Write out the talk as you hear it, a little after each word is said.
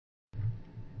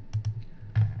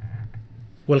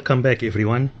Welcome back,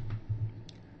 everyone.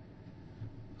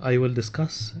 I will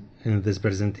discuss in this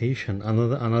presentation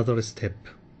another step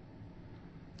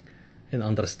in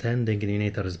understanding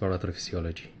neonatal respiratory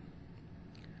physiology,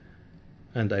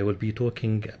 and I will be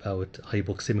talking about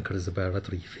hypoxemic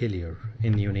respiratory failure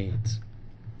in neonates,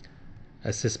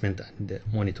 assessment and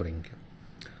monitoring.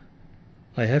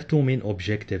 I have two main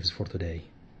objectives for today.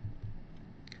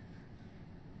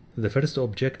 The first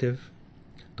objective,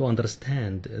 to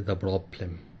understand the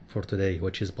problem for today,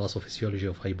 which is pathophysiology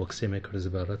of hypoxemic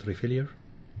respiratory failure.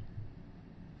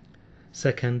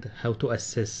 Second, how to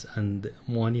assess and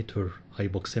monitor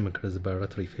hypoxemic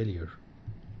respiratory failure.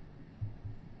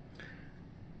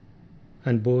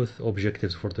 And both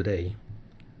objectives for today.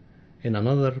 In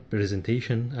another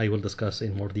presentation, I will discuss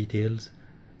in more details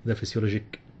the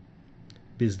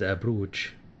physiologic-based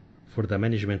approach for the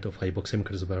management of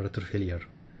hypoxemic respiratory failure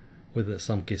with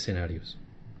some case scenarios.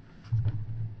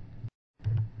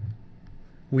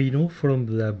 We know from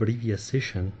the previous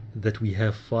session that we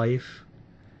have 5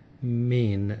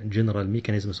 main general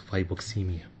mechanisms of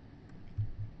hypoxemia.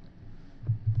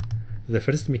 The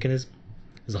first mechanism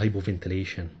is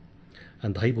hypoventilation,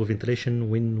 and hypoventilation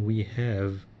when we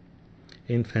have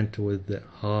infant with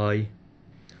high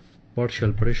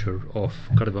partial pressure of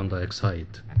carbon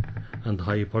dioxide and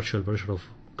high partial pressure of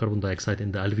carbon dioxide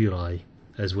in the alveoli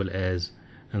as well as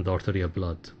in the arterial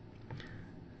blood.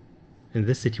 In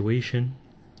this situation,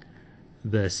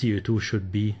 the CO2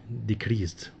 should be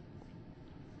decreased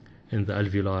in the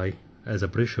alveoli as a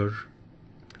pressure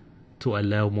to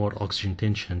allow more oxygen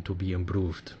tension to be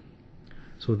improved.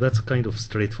 So that's kind of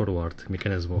straightforward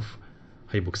mechanism of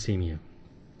hypoxemia.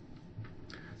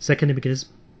 Second mechanism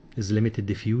is limited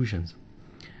diffusions,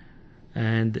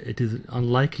 and it is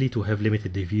unlikely to have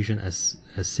limited diffusion as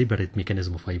a separate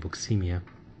mechanism of hypoxemia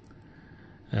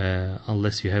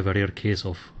unless you have a rare case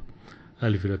of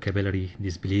alveolocapillary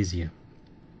dysplasia.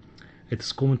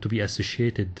 It's common to be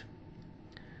associated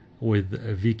with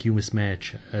VQ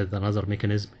mismatch as another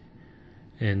mechanism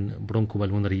in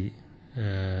bronchopulmonary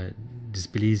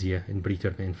dysplasia in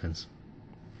preterm infants.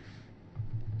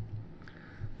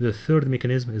 The third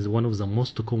mechanism is one of the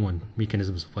most common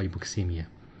mechanisms of hypoxemia,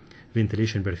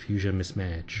 ventilation perfusion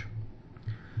mismatch.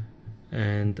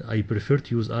 And I prefer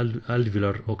to use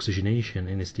alveolar oxygenation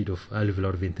instead of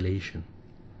alveolar ventilation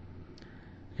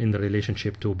in the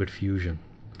relationship to perfusion.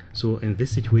 So in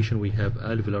this situation we have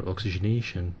alveolar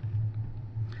oxygenation,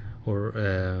 or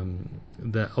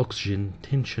the oxygen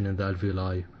tension in the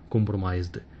alveoli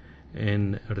compromised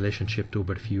in relationship to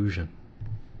perfusion.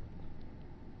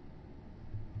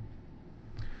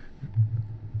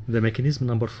 The mechanism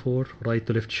number 4, right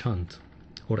to left shunt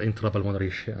or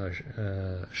intrapulmonary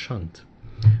shunt.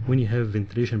 When you have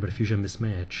ventilation perfusion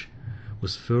mismatch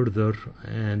with further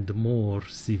and more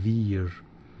severe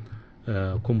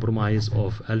compromise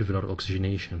of alveolar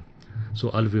oxygenation, so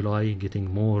alveoli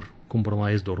getting more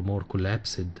compromised or more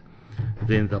collapsed,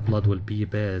 then the blood will be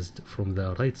passed from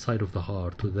the right side of the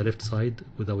heart to the left side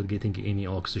without getting any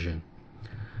oxygen,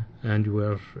 and we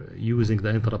are using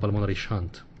the intrapulmonary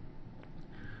shunt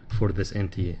for this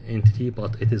entity,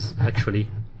 but it is actually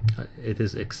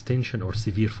extension or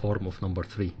severe form of number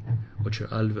 3, which is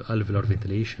alveolar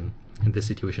ventilation. In this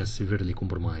situation, severely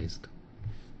compromised.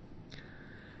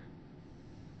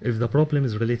 If the problem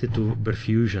is related to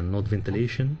perfusion, not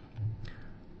ventilation,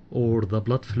 or the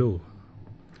blood flow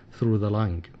through the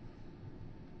lung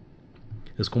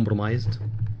is compromised,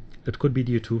 it could be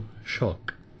due to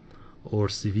shock or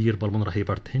severe pulmonary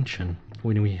hypertension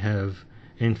when we have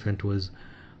infant with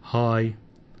high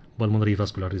pulmonary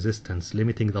vascular resistance,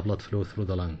 limiting the blood flow through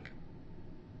the lung.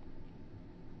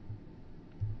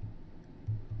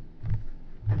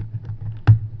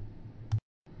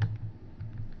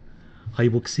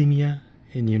 Hypoxemia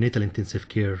in neonatal intensive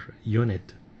care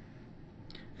unit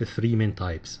is 3 main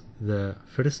types. The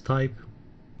first type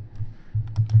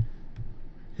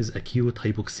is acute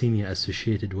hypoxemia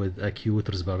associated with acute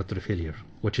respiratory failure,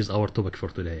 which is our topic for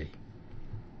today.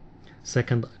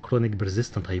 Second, chronic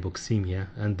persistent hypoxemia,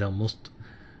 and the most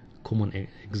common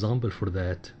example for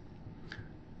that,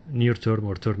 near-term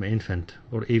or term infant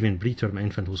or even preterm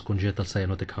infant with congenital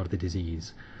cyanotic heart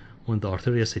disease, when the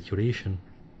arterial saturation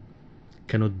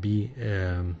cannot be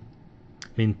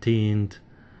maintained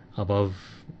above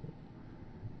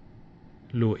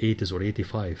low 80s or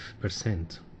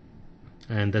 85%,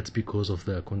 and that's because of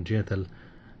the congenital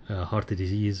heart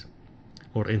disease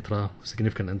or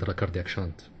significant intracardiac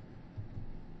shunt.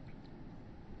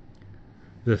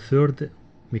 The third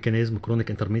mechanism, chronic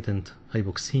intermittent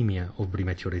hypoxemia of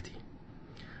prematurity,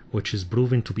 which is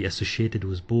proven to be associated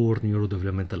with poor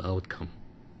neurodevelopmental outcome.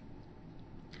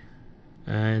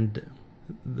 And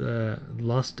the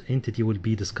last entity will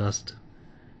be discussed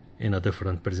in a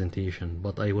different presentation,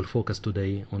 but I will focus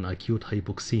today on acute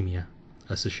hypoxemia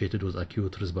associated with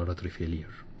acute respiratory failure.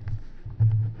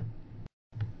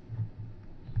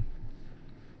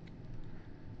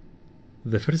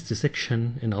 The first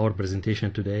section in our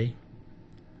presentation today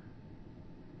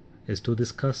is to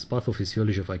discuss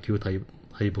pathophysiology of acute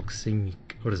hypoxemic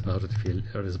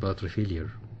respiratory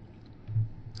failure.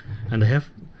 And I have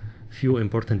few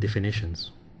important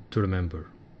definitions to remember.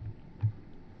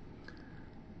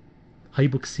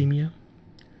 Hypoxemia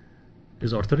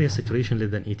is arterial saturation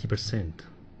less than 80%,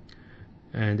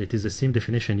 and it is the same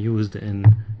definition used in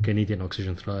Canadian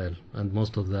oxygen trial and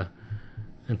most of the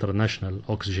international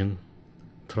oxygen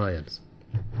trials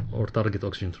or target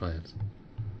oxygen trials,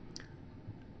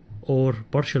 or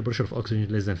partial pressure of oxygen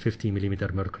less than 50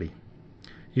 millimeter mercury.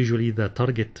 Usually the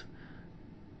target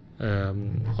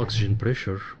oxygen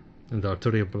pressure in the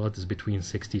arterial blood is between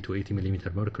 60 to 80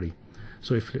 millimeter mercury.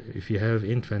 So if you have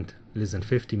infant less than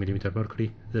 50 millimeter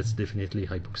mercury, that's definitely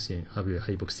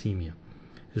hypoxemia,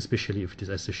 especially if it is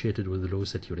associated with low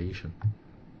saturation.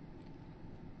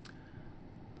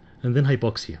 And then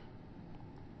hypoxia.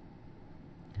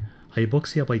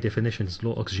 Hypoxia by definition is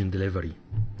low oxygen delivery,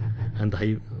 and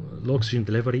low oxygen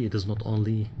delivery, it is not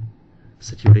only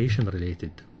saturation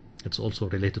related, it's also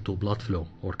related to blood flow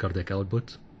or cardiac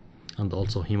output and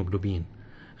also hemoglobin,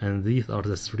 and these are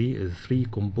the three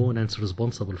components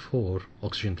responsible for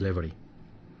oxygen delivery,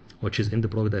 which is in the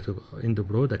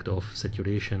product of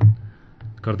saturation,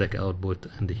 cardiac output,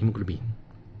 and the hemoglobin.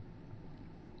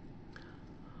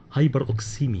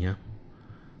 Hyperoxemia,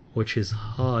 which is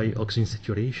high oxygen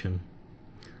saturation,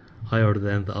 higher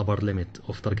than the upper limit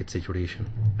of target saturation.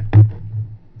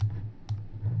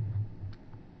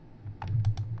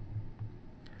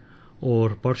 Or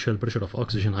partial pressure of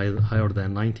oxygen higher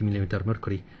than 90 millimeter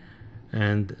mercury,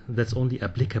 and that's only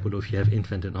applicable if you have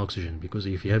infant in oxygen, because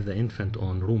if you have the infant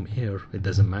on room air, it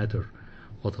doesn't matter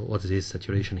what is his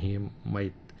saturation. He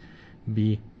might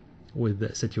be with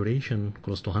the saturation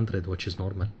close to 100, which is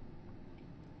normal.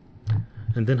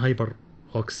 And then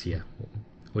hyperoxia,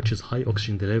 which is high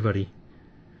oxygen delivery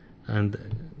and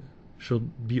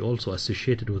should be also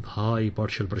associated with high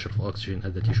partial pressure of oxygen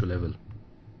at the tissue level.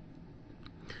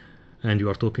 And you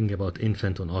are talking about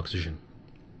infant on oxygen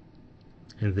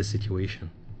in this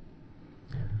situation.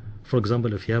 For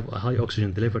example, if you have a high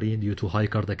oxygen delivery due to high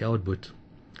cardiac output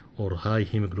or high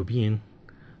hemoglobin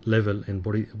level in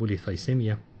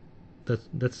polycythemia,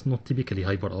 that's not typically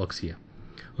hyperoxia.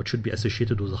 It should be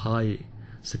associated with high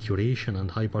saturation and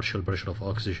high partial pressure of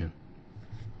oxygen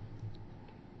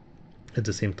at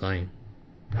the same time.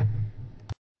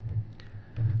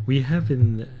 We have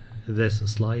in this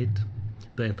slide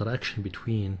the interaction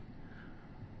between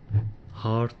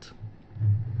heart,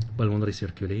 pulmonary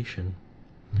circulation,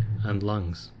 and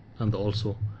lungs, and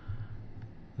also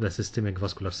the systemic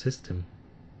vascular system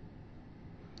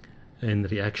in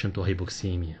reaction to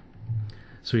hypoxemia.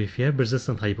 So if you have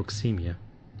persistent hypoxemia,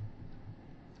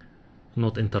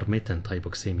 not intermittent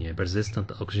hypoxemia, persistent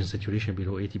oxygen saturation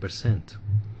below 80%,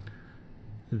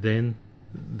 then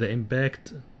the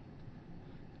impact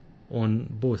on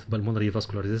both pulmonary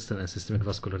vascular resistance and systemic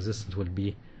vascular resistance will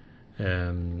be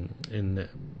in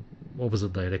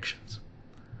opposite directions.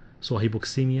 So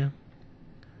hypoxemia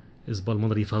is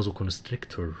pulmonary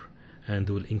vasoconstrictor and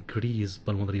will increase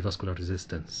pulmonary vascular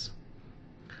resistance.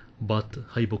 But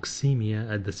hypoxemia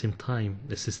at the same time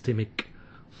is systemic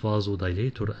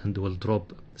vasodilator and will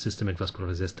drop systemic vascular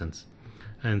resistance.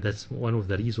 And that's one of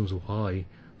the reasons why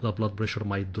the blood pressure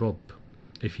might drop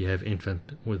if you have infant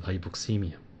with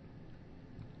hypoxemia.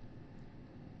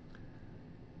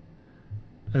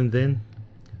 And then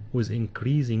with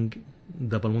increasing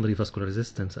the pulmonary vascular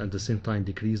resistance at the same time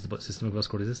decrease the systemic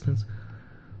vascular resistance,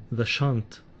 the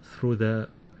shunt through the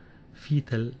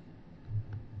fetal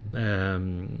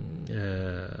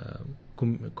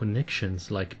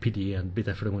connections like PD and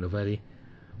beta ferritin ovary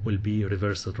will be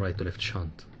reversed right to left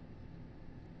shunt.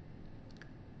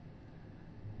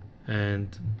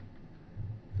 And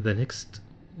the next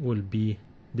will be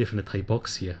definite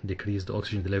hypoxia, decreased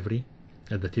oxygen delivery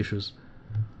at the tissues,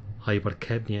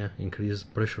 hypercapnia,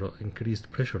 increased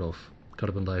pressure of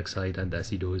carbon dioxide, and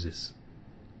acidosis.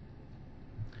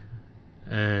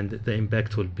 And the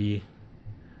impact will be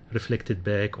reflected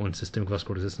back on systemic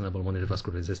vascular resistance and pulmonary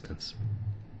vascular resistance.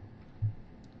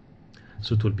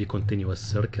 So it will be continuous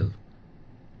circle.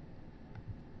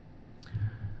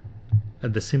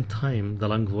 At the same time, the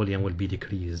lung volume will be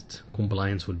decreased,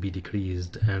 compliance will be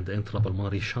decreased, and the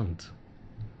intrapulmonary shunt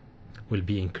will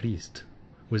be increased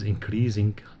with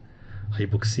increasing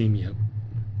hypoxemia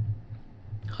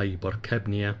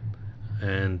hypercapnia,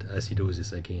 and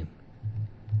acidosis again.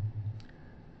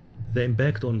 The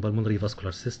impact on pulmonary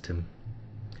vascular system.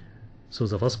 So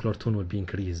the vascular tone will be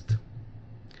increased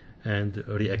and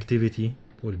reactivity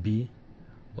will be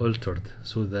altered.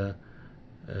 So the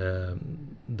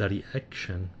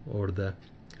reaction or the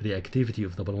reactivity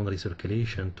of the pulmonary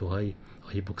circulation to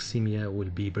hypoxemia will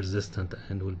be persistent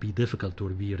and will be difficult to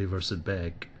be reversed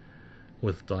back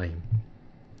with time,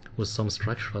 with some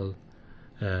structural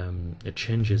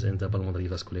changes in the pulmonary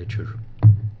vasculature.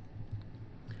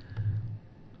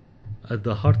 At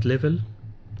the heart level,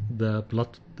 the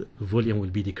blood volume will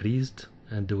be decreased,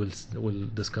 and we'll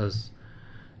discuss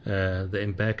the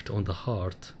impact on the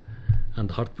heart and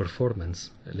heart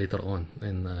performance later on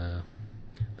in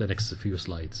the next few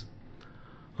slides.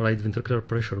 Right ventricular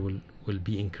pressure will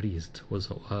be increased with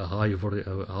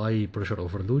high pressure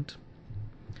overload,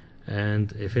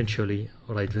 and eventually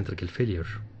right ventricle failure,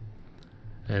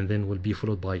 and then will be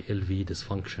followed by LV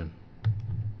dysfunction.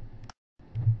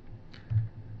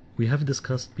 We have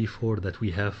discussed before that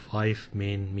we have 5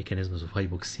 main mechanisms of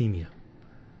hypoxemia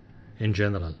in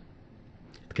general.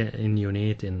 It can in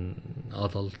neonate, in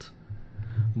adult,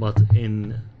 but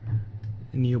in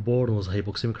newborn with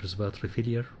hypoxemic respiratory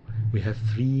failure, we have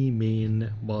 3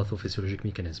 main pathophysiologic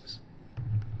mechanisms.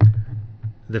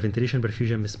 The ventilation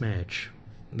perfusion mismatch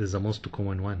is the most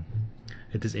common one.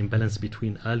 It is imbalance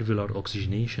between alveolar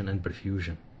oxygenation and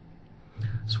perfusion.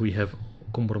 So we have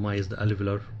compromised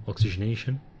alveolar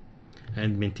oxygenation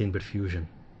and maintained perfusion,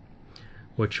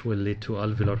 which will lead to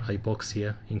alveolar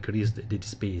hypoxia, increased dead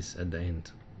space at the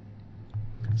end.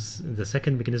 The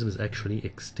second mechanism is actually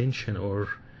extension or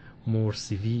more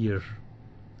severe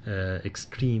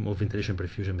extreme of ventilation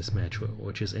perfusion mismatch,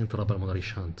 which is intrapulmonary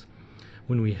shunt.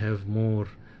 When we have more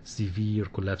severe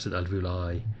collapsed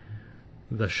alveoli,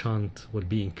 the shunt will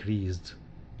be increased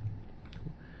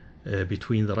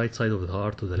between the right side of the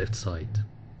heart to the left side.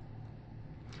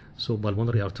 So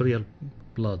pulmonary arterial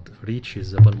blood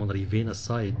reaches the pulmonary venous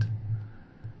side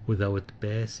without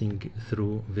passing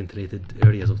through ventilated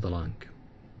areas of the lung.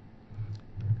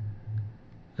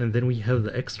 And then we have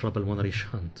the extrapulmonary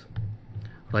shunt.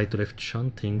 Right to left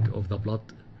shunting of the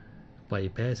blood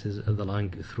bypasses the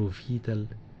lung through fetal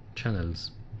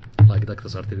channels like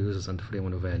ductus arteriosus and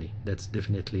foramen ovale. That's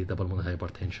definitely the pulmonary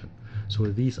hypertension. So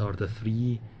these are the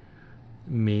 3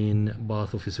 main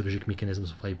pathophysiologic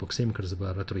mechanisms of hypoxemic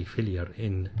respiratory failure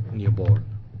in newborn.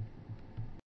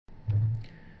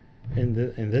 In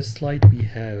this slide we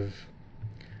have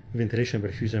ventilation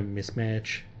perfusion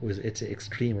mismatch with its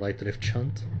extreme right to left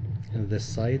shunt on this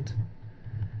side,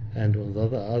 and on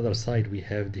the other side we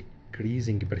have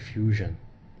decreasing perfusion.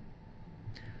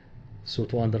 So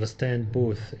to understand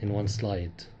both in one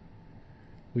slide,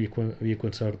 we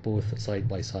consult both side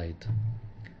by side.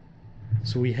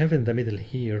 So we have in the middle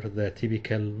here the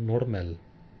typical normal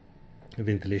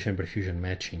ventilation perfusion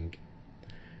matching.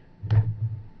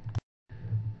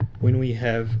 When we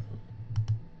have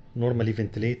normally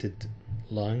ventilated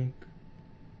lung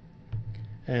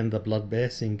and the blood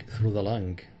passing through the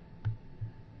lung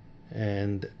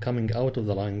and coming out of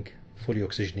the lung fully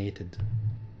oxygenated,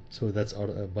 so that's our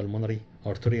pulmonary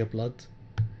arterial blood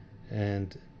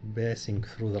and passing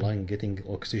through the lung, getting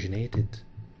oxygenated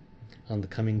and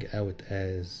coming out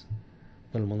as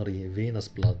pulmonary venous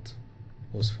blood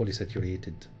was fully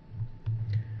saturated.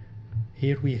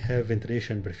 Here we have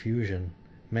ventilation perfusion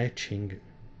matching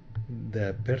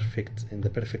the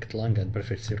perfect lung and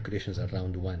perfect circulations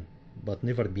around 1, but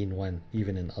never been 1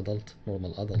 even in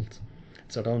normal adult.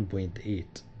 It's around 0.8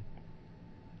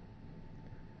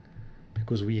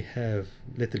 because we have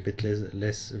little bit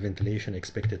less ventilation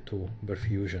expected to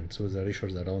perfusion, so the ratio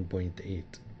is around 0.8,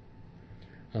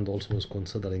 and also is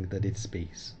considering the dead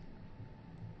space.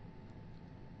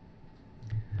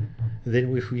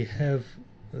 Then if we have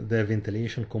the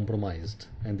ventilation compromised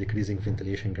and decreasing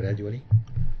ventilation gradually,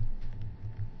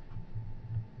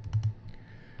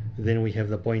 then we have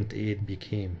the 0.8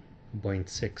 became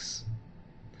 0.6.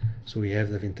 So we have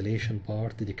the ventilation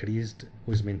part decreased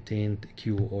with maintained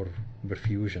Q or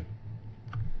perfusion,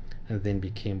 and then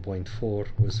became 0.4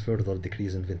 with further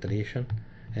decrease in ventilation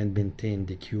and maintained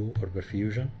the Q or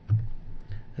perfusion,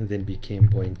 and then became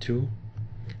 0.2,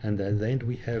 and at the end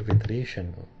we have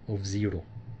ventilation of 0,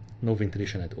 no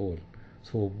ventilation at all.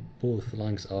 So both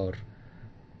lungs are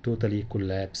totally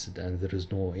collapsed and there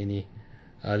is no any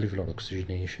alveolar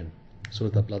oxygenation. So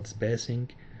the blood's passing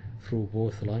through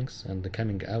both lungs and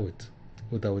coming out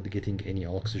without getting any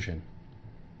oxygen.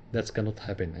 That cannot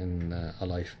happen in a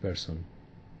live person.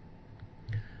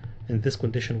 In this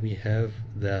condition we have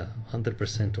the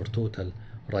 100% or total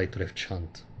right to left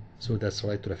shunt. So that's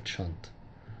right to left shunt.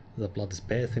 the blood is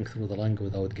passing through the lung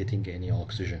without getting any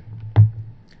oxygen.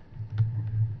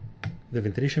 The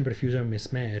ventilation perfusion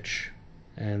mismatch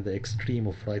and the extreme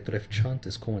of right-left shunt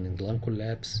is common in lung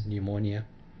collapse, pneumonia,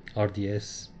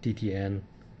 RDS, TTN,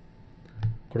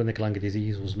 chronic lung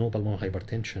disease with no pulmonary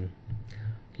hypertension,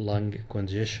 lung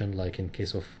congestion like in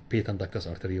case of patent ductus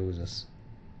arteriosus.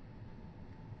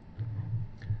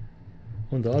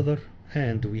 On the other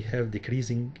hand, we have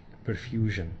decreasing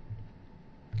perfusion.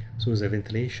 So the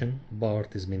ventilation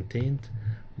part is maintained,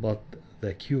 but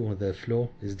the Q, the flow,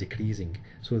 is decreasing.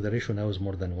 So the ratio now is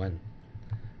more than 1.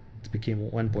 It became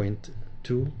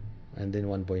 1.2 and then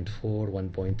 1.4,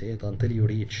 1.8 until you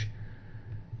reach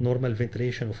normal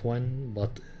ventilation of 1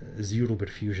 but 0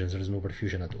 perfusion. There is no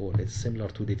perfusion at all. It's similar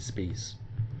to dead space.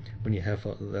 When you have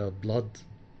the blood,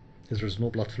 there is no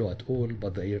blood flow at all,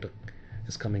 but the air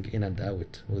is coming in and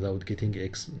out without getting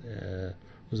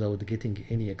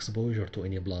any exposure to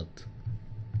any blood.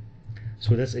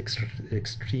 So that's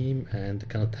extreme and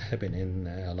cannot happen in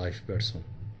a live person.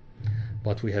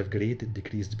 But we have graded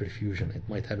decreased perfusion. It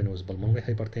might happen with pulmonary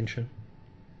hypertension,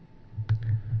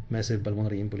 massive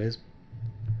pulmonary embolism,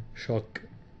 shock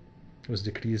with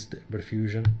decreased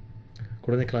perfusion,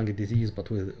 chronic lung disease but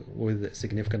with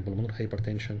significant pulmonary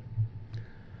hypertension.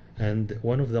 And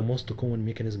one of the most common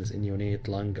mechanisms in neonate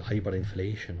lung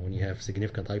hyperinflation, when you have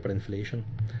significant hyperinflation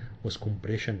with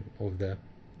compression of the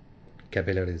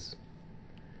capillaries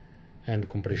and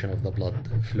compression of the blood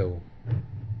flow.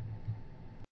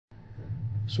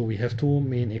 So we have two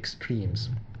main extremes.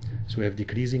 So we have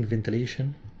decreasing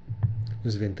ventilation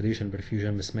with ventilation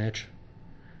perfusion mismatch,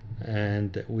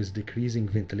 and with decreasing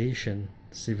ventilation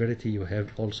severity you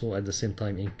have also at the same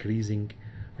time increasing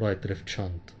right-left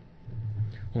shunt.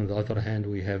 On the other hand,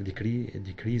 we have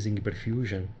decreasing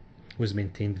perfusion with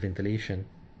maintained ventilation,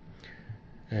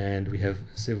 and we have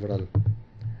several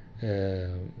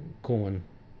common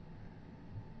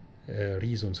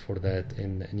reasons for that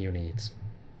in neonates.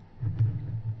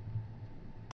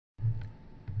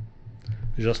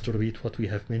 Just to repeat what we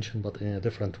have mentioned but in a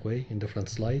different way, in different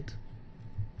slide.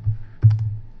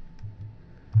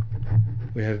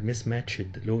 We have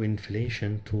mismatched low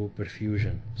inflation to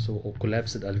perfusion, so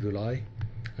collapsed alveoli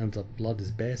and the blood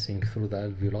is passing through the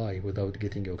alveoli without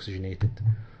getting oxygenated.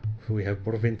 So we have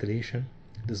poor ventilation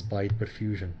despite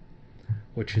perfusion,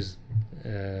 which is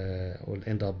will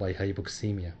end up by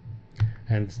hypoxemia,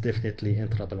 and it's definitely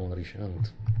intrapulmonary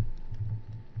shunt.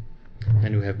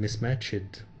 And we have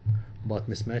mismatched, but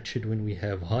mismatched when we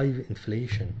have high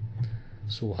inflation,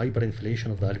 so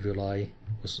hyperinflation of the alveoli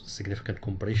with significant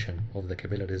compression of the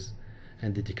capillaries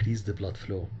and they decrease the blood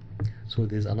flow. So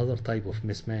there's another type of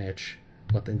mismatch,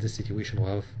 but in this situation we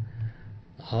have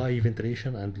high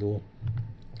ventilation and low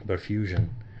perfusion,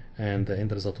 and the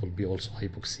end result will be also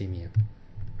hypoxemia.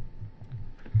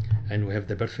 And we have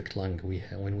the perfect lung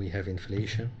when we have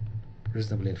inflation,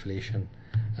 reasonable inflation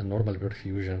and normal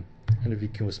perfusion, and the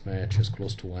VQ mismatch is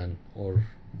close to 1 or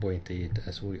 0.8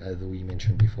 as we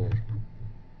mentioned before.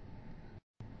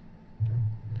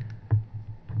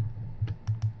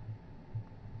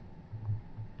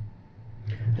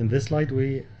 In this slide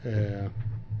we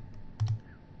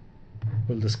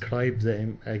will describe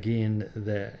again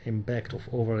the impact of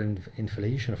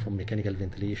overinflation from mechanical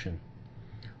ventilation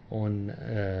on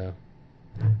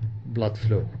blood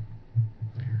flow.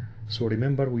 So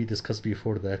remember we discussed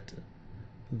before that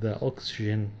the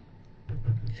oxygen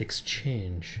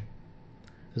exchange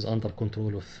is under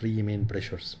control of three main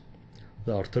pressures: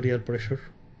 the arterial pressure,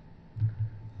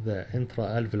 the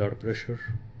intraalveolar pressure,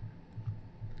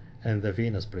 and the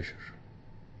venous pressure.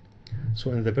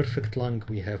 So in the perfect lung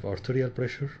we have arterial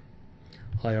pressure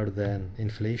higher than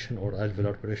inflation or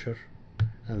alveolar pressure,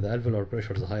 and the alveolar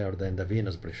pressure is higher than the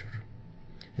venous pressure.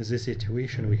 In this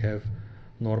situation we have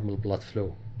normal blood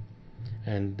flow,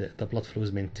 and the blood flow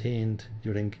is maintained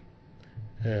during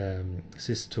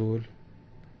systole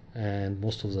and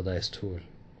most of the diastole,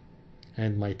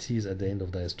 and might cease at the end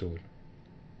of diastole.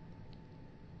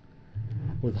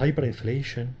 With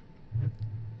hyperinflation,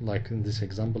 like in this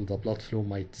example, the blood flow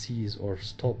might cease or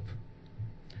stop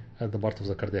at the part of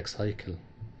the cardiac cycle.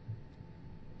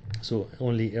 So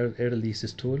only early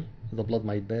systole, the blood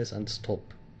might pass and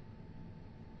stop.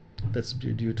 That's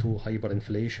due to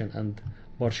hyperinflation and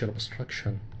partial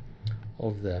obstruction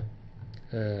of the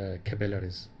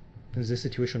capillaries. In this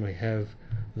situation we have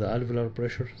the alveolar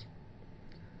pressure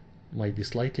might be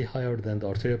slightly higher than the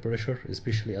arterial pressure,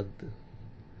 especially at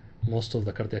most of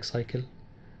the cardiac cycle,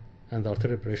 and the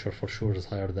arterial pressure for sure is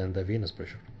higher than the venous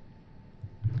pressure.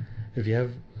 If you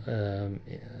have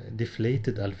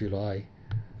deflated alveoli,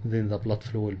 then the blood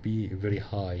flow will be very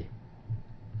high.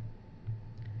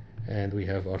 and we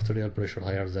have arterial pressure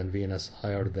higher than venous,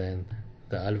 higher than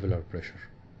the alveolar pressure.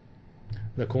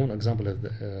 The common example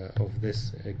of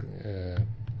this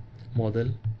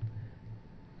model,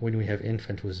 when we have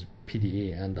infant with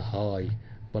PDA and high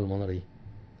pulmonary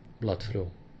blood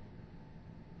flow.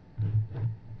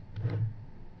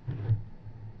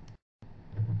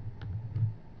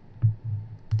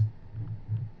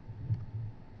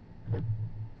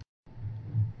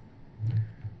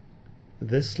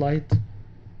 This slide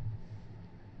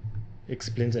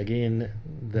explains again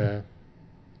the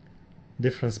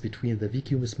difference between the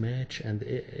VQ mismatch and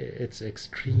its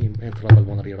extreme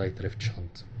intrapulmonary right-left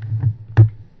shunt.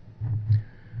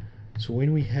 So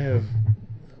when we have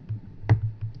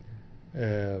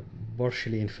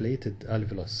partially inflated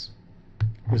alveolus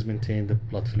with maintained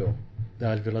blood flow, the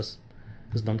alveolus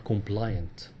is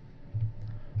non-compliant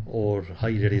or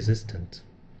highly resistant,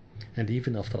 and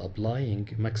even after applying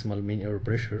maximal mean air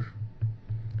pressure,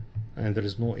 and there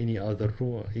is no any other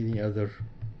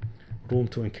room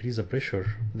to increase the pressure,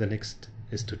 the next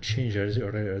is to change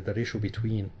the ratio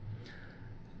between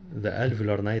the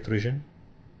alveolar nitrogen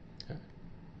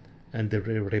and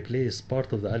replace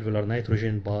part of the alveolar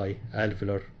nitrogen by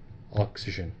alveolar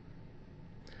oxygen.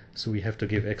 So we have to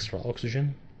give extra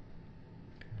oxygen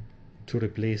to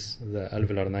replace the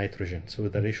alveolar nitrogen, so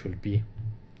the ratio will be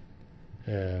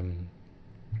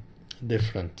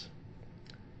different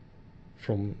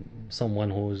from someone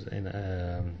who's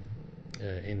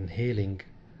inhaling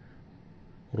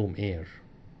room air.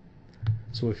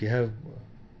 So if you have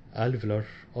alveolar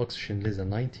oxygen less than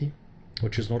 90,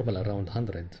 which is normal around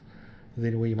 100,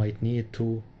 then we might need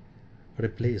to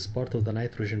replace part of the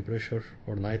nitrogen pressure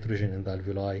or nitrogen in the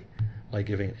alveoli by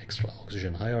giving extra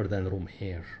oxygen higher than room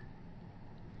air.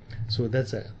 So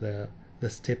that's the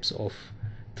steps of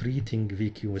treating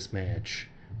VQ mismatch.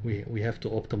 We have to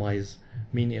optimize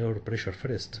mean air pressure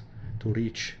first to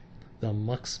reach the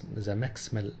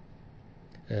maximal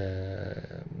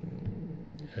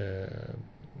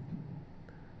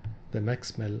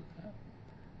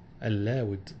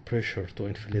allowed pressure to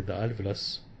inflate the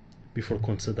alveolus before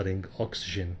considering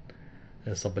oxygen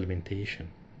supplementation.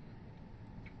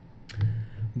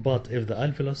 But if the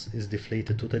alveolus is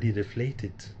deflated, totally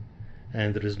deflated,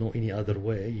 and there is no any other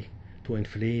way to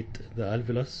inflate the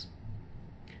alveolus,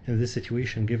 in this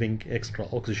situation giving extra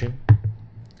oxygen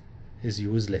is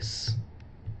useless.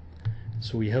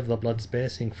 So we have the blood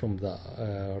passing from the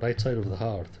right side of the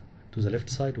heart to the left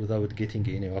side without getting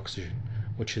any oxygen,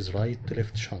 which is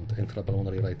right-left shunt,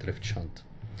 intrapulmonary right-left shunt.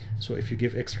 So if you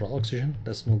give extra oxygen,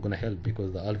 that's not going to help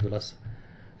because the alveolus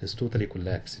is totally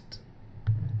collapsed.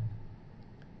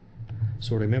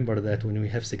 So remember that when we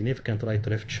have significant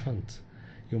right-left shunt,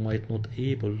 you might not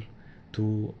able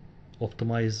to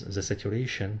optimize the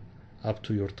saturation up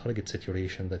to your target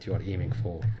saturation that you are aiming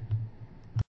for.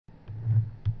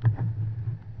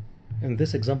 In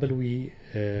this example, we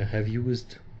have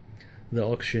used the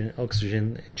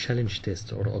oxygen challenge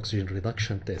test or oxygen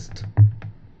reduction test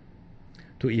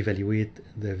to evaluate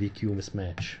the VQ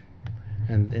mismatch.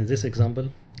 And in this example,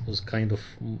 it was kind of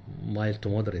mild to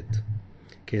moderate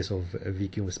case of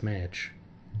VQ mismatch.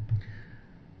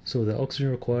 So the oxygen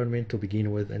requirement to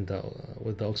begin with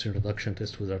with the oxygen reduction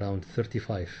test was around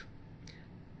 35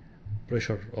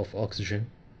 pressure of oxygen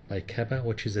by kappa,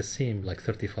 which is the same like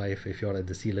 35 if you are at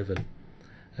the sea level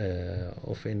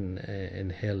of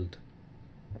inhaled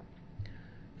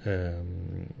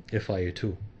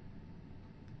FiO2,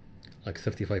 like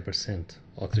 35%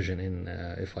 oxygen in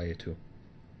FiO2.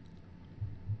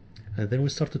 And then we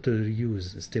started to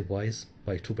reduce stepwise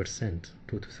by 2%,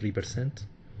 2 to 3%,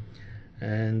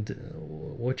 and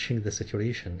watching the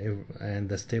saturation, and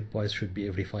the stepwise should be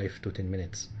every 5 to 10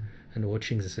 minutes, and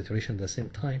watching the saturation at the same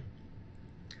time.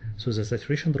 So the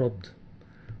saturation dropped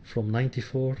from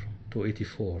 94 to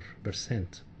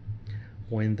 84%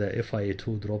 when the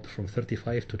FiO2 dropped from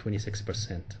 35 to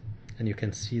 26%, and you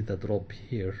can see the drop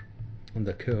here on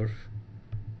the curve,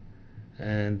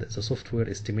 and the software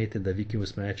estimated the VQ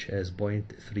mismatch as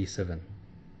 0.37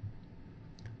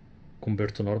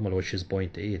 compared to normal, which is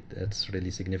 0.8. That's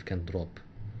really significant drop.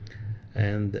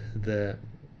 And the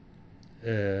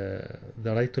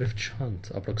right to left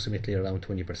shunt approximately around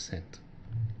 20%.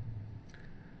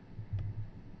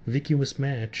 VQ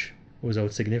mismatch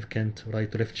without significant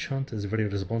right to left shunt is very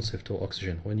responsive to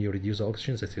oxygen. When you reduce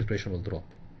oxygen, the saturation will drop,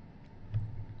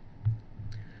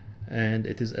 and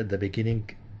it is at the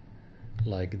beginning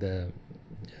like the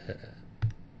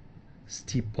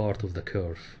steep part of the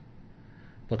curve.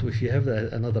 But if you have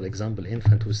another example,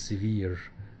 infant with severe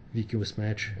VQ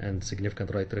mismatch and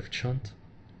significant right left shunt,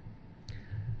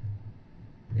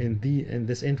 in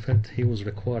this infant, he was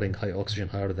requiring high oxygen,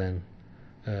 higher than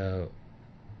 55%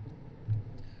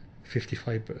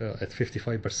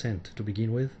 to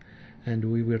begin with,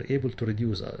 and we were able to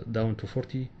reduce down to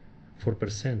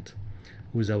 44%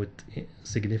 without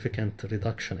significant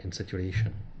reduction in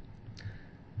saturation,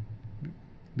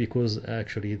 because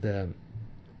actually the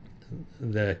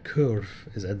curve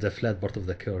is at the flat part of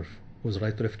the curve. With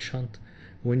right to left shunt,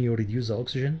 when you reduce the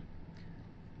oxygen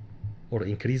or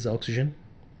increase the oxygen,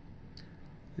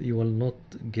 you will not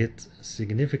get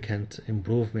significant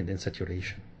improvement in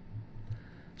saturation.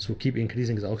 So keep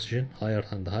increasing the oxygen higher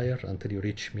and higher until you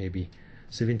reach maybe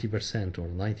 70% or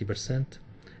 90%.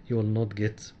 You will not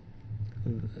get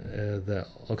the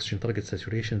oxygen target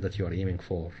saturation that you are aiming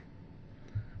for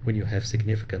when you have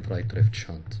significant right to left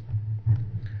shunt.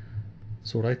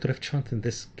 So right to left shunt in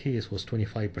this case was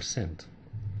 25%,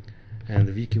 and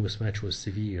the VQ mismatch was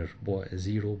severe,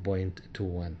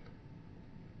 0.21.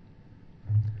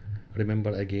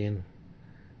 Remember again,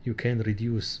 you can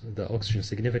reduce the oxygen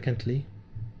significantly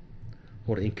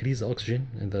or increase the oxygen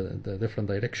in the different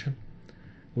direction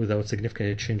without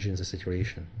significant change in the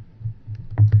saturation.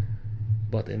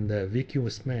 But in the VQ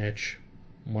mismatch,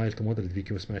 mild to moderate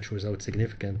VQ mismatch without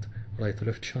significant right to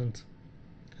left shunt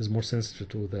is more sensitive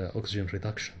to the oxygen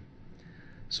reduction.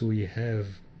 So we have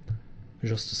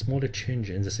just a small change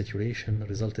in the saturation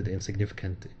resulted in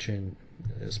significant change.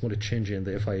 A small change in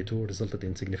the FiO2 resulted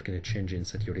in significant change in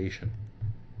saturation.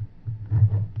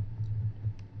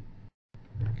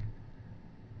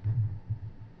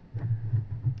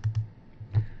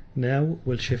 Now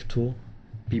we'll shift to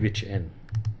PBHN,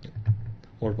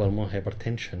 or pulmonary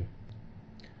hypertension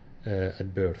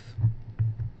at birth.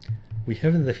 We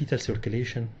have in the fetal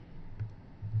circulation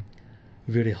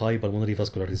very high pulmonary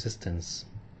vascular resistance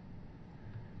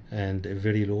and a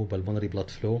very low pulmonary blood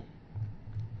flow,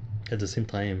 at the same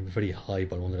time very high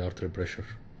pulmonary artery pressure.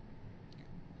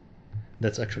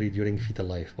 That's actually during fetal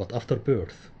life, but after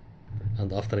birth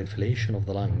and after inflation of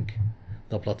the lung,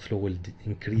 the blood flow will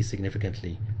increase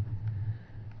significantly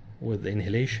with the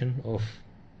inhalation of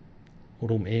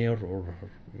room air or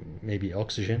maybe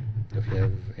oxygen. If you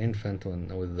have infant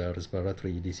with the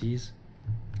respiratory disease,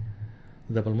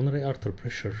 the pulmonary artery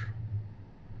pressure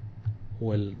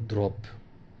will drop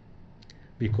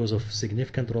because of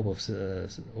significant drop of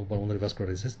pulmonary vascular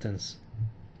resistance.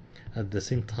 At the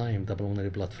same time, the pulmonary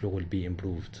blood flow will be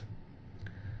improved.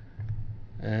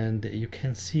 And you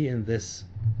can see in this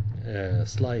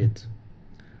slide,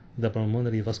 the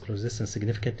pulmonary vascular resistance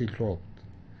significantly dropped,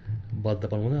 but the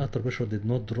pulmonary artery pressure did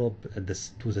not drop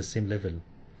to the same level.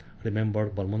 Remember,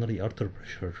 pulmonary artery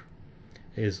pressure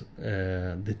is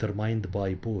determined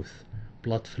by both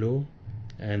blood flow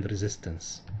and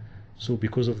resistance. So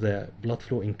because of the blood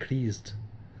flow increased,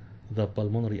 the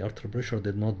pulmonary artery pressure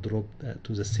did not drop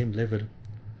to the same level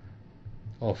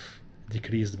of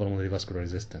decreased pulmonary vascular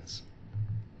resistance.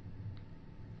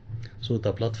 So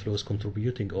the blood flow is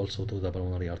contributing also to the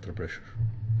pulmonary artery pressure.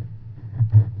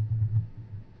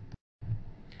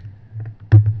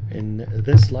 In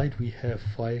this slide we have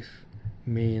 5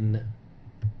 main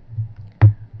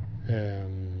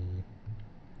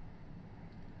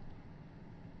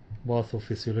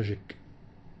pathophysiologic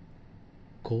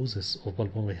causes of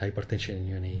pulmonary hypertension in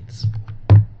neonates.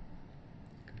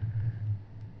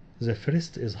 The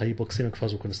first is hypoexmic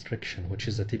vasoconstriction, which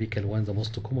is the typical one, the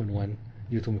most common one,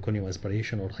 due to meconium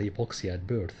aspiration or hypoxia at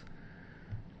birth.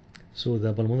 So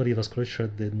the pulmonary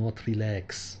vasculature did not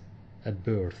relax at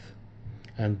birth,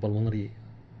 and pulmonary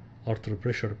artery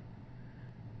pressure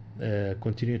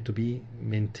continued to be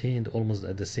maintained almost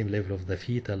at the same level of the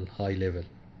fetal high level.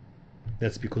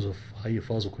 That's because of high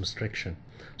vasoconstriction.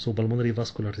 So pulmonary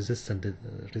vascular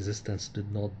resistance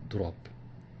did not drop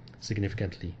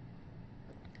significantly.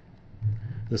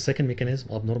 The second mechanism,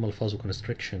 abnormal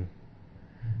vasoconstriction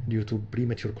due to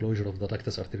premature closure of the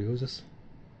ductus arteriosus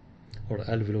or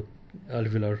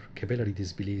alveolar capillary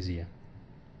dysplasia.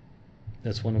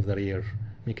 That's one of the rare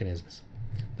mechanisms.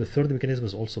 The third mechanism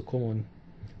is also common,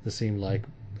 the same like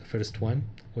the first one,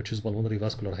 which is pulmonary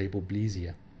vascular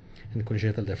hypoplasia in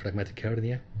congenital diaphragmatic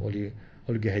hernia,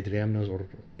 oligohydramnios or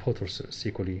Potter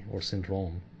sequelae or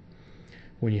syndrome.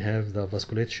 When you have the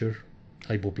vasculature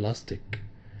hypoplastic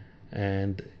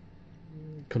and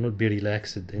cannot be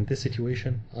relaxed, in this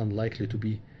situation unlikely to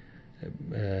be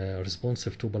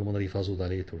responsive to pulmonary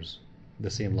vasodilators, the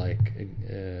same like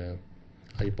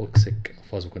hypoxic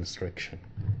vasoconstriction.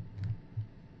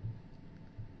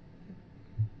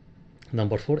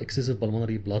 Number 4, excessive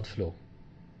pulmonary blood flow.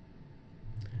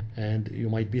 And you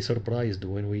might be surprised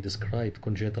when we describe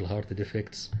congenital heart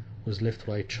defects with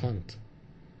left-right shunt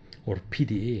or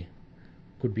PDA,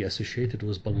 could be associated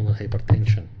with pulmonary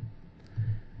hypertension.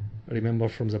 Remember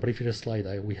from the previous slide,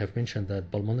 we have mentioned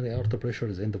that pulmonary artery pressure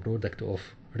is end product of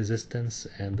resistance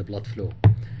and the blood flow.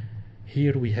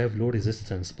 Here we have low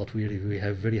resistance, but we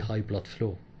have very high blood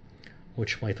flow,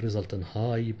 which might result in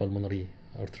high pulmonary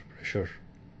artery pressure.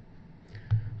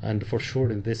 And for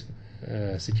sure in this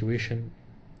situation,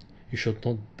 you should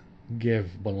not give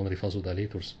pulmonary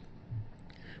vasodilators,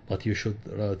 but you should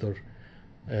rather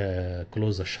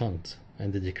close the shunt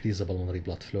and decrease the pulmonary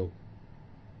blood flow.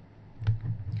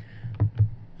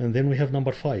 And then we have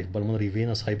number 5, pulmonary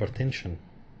venous hypertension.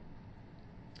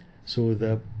 So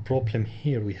the problem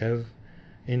here, we have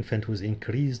infant with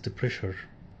increased pressure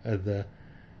at the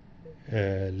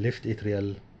left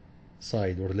atrial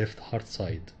side or left heart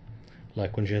side,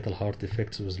 like congenital heart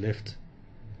defects with left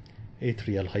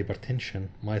atrial hypertension,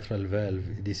 mitral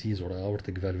valve disease, or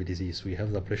aortic valve disease. We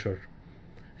have the pressure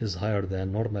is higher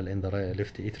than normal in the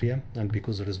left atrium, and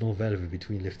because there is no valve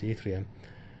between left atrium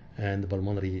and the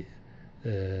pulmonary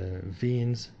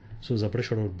veins, so the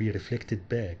pressure will be reflected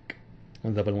back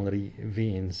on the pulmonary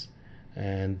veins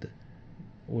and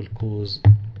will cause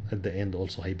at the end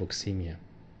also hypoxemia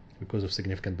because of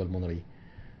significant pulmonary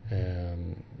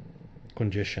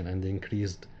congestion and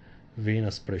increased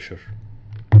venous pressure.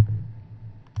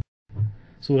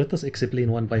 So let us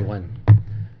explain one by one.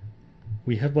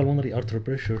 We have pulmonary artery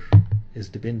pressure is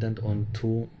dependent on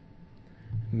 2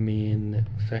 main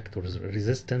factors,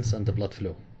 resistance and the blood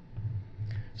flow.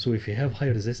 So if you have high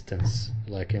resistance,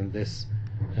 like in this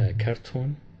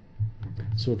cartoon,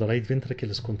 so the right ventricle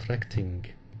is contracting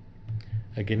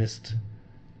against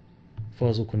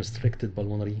vasoconstricted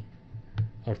pulmonary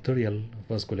arterial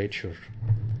vasculature.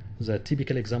 The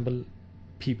typical example,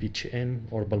 PPHN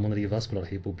or pulmonary vascular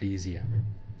hypoplasia.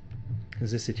 In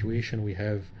this situation, we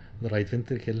have the right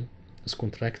ventricle is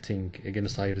contracting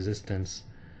against high resistance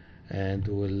and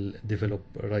will develop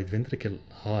right ventricle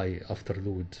high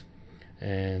afterload,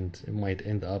 and it might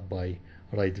end up by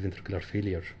right ventricular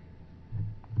failure.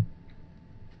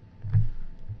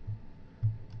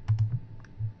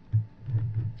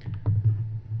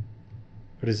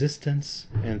 Resistance,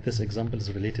 and this example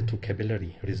is related to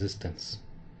capillary resistance,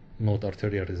 not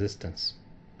arterial resistance.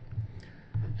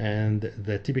 And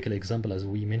the typical example, as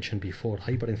we mentioned before,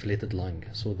 hyperinflated lung.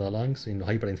 So the lungs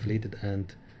hyperinflated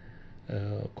and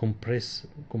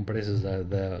compresses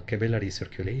the capillary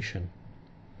circulation,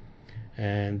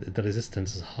 and the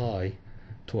resistance is high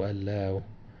to allow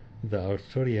the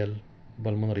arterial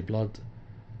pulmonary blood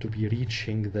to be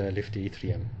reaching the left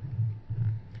atrium.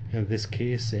 In this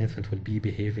case, the infant will be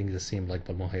behaving the same like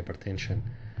pulmonary hypertension,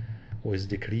 with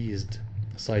decreased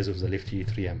size of the left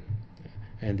atrium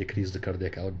and decreased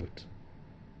cardiac output.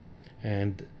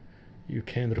 And you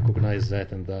can recognize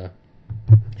that in the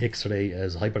X-ray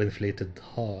as hyperinflated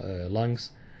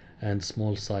lungs and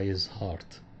small size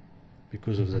heart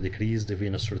because of the decreased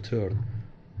venous return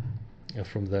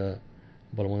from the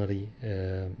pulmonary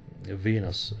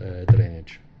venous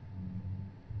drainage.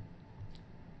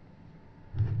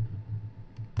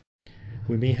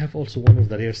 We may have also one of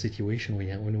the rare situations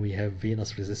when we have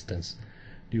venous resistance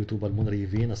due to pulmonary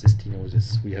venous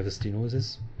stenosis. We have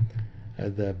stenosis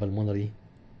at the pulmonary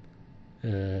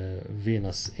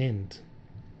venous end.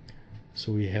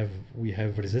 So we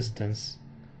have resistance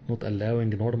not allowing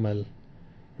normal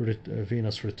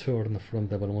venous return from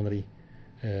the pulmonary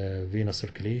venous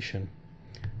circulation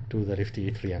to the left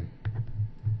atrium.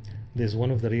 This is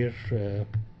one of the rare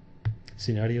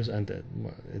scenarios, and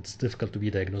it's difficult to be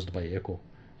diagnosed by echo,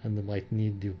 and it might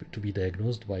need to be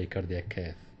diagnosed by cardiac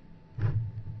cath.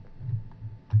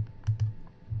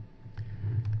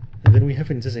 And then we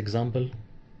have in this example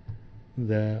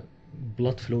the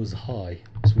blood flow is high,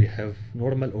 so we have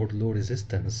normal or low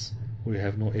resistance. We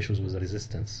have no issues with the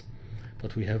resistance,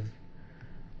 but we have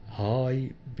high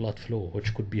blood flow,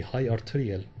 which could be high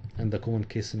arterial, and the common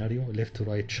case scenario left to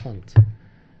right shunt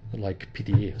like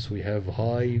PDA. So we have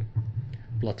high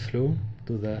blood flow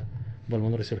to the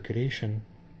pulmonary circulation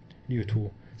due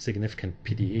to significant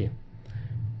PDA.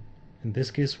 In this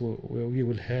case, we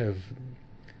will have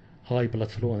high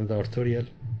blood flow in the arterial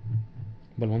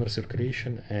pulmonary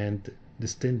circulation and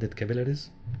distended capillaries,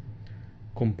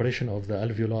 compression of the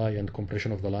alveoli and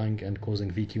compression of the lung and causing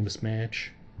VQ mismatch,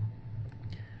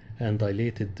 and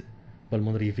dilated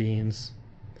pulmonary veins.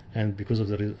 And because of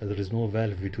there is no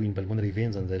valve between pulmonary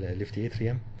veins and the left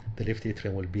atrium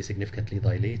will be significantly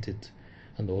dilated,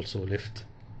 and also left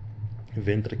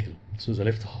ventricle. So the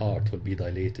left heart will be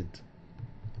dilated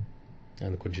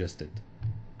and congested.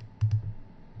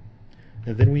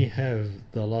 And then we have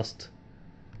the last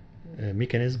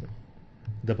mechanism,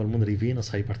 the pulmonary venous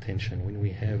hypertension when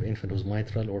we have infant with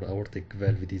mitral or aortic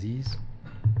valve disease,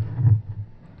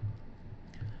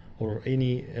 or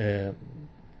any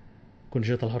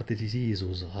congenital heart disease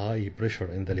with high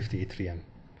pressure in the left atrium.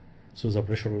 So the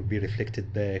pressure will be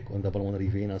reflected back on the pulmonary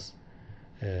venous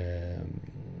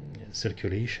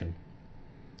circulation,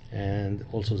 and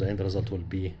also the end result will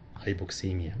be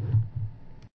hypoxemia.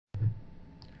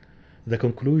 The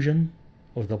conclusion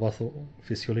of the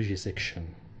pathophysiology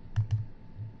section.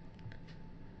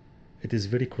 It is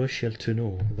very crucial to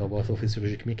know the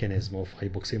pathophysiologic mechanism of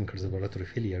hypoxemic respiratory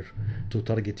failure to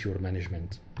target your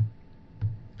management.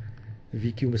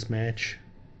 VQ mismatch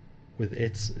with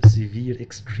its severe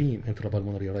extreme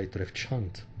intrapulmonary right left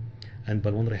shunt and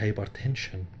pulmonary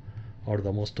hypertension are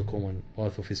the most common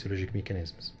pathophysiologic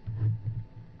mechanisms.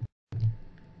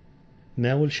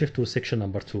 Now we'll shift to section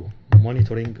number 2,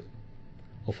 monitoring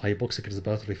of hypoxic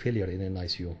respiratory failure in an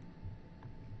ICU.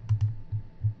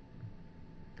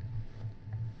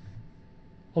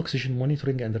 Oxygen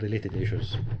monitoring and related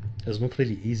issues. It's not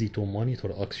really easy to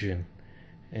monitor oxygen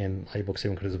in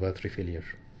hypoxemic respiratory failure.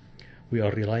 We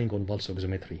are relying on pulse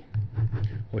oximetry,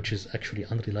 which is actually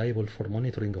unreliable for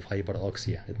monitoring of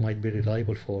hyperoxia. It might be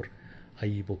reliable for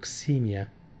hypoxemia,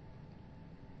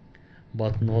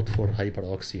 but not for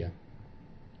hyperoxia.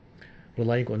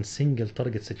 Relying on single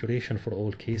target saturation for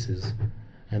all cases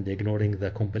and ignoring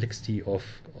the complexity of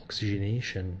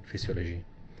oxygenation physiology.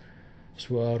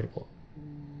 So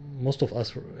most of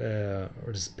us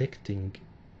respecting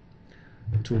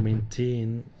to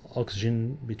maintain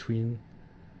oxygen between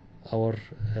our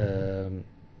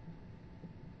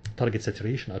target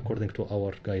saturation according to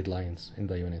our guidelines in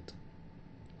the unit.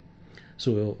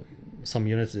 So some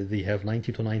units, they have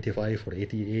 90 to 95 or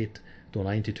 88 to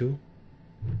 92,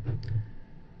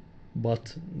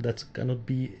 but that cannot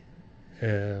be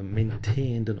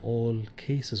maintained in all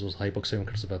cases with hypoxemic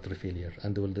respiratory failure,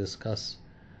 and we'll discuss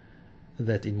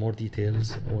that in more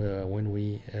details when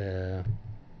we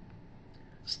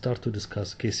start to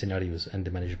discuss case scenarios and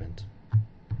the management.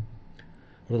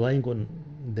 Relying on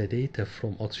the data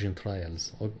from oxygen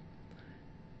trials,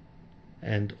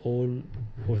 and all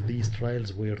of these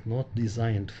trials were not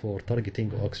designed for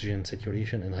targeting oxygen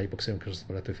saturation and hypoxemic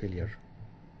respiratory failure.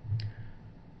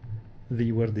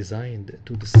 They were designed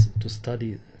to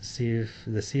study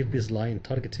the safe baseline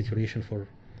target saturation for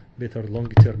better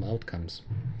long-term outcomes,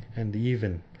 and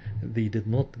even they did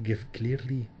not give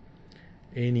clearly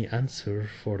any answer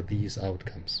for these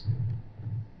outcomes.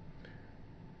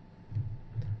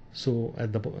 So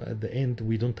at the end,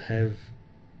 we don't have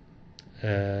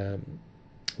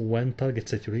one target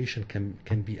saturation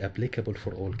can be applicable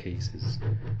for all cases,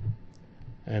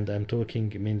 and I'm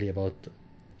talking mainly about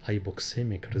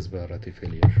hypoxemic respiratory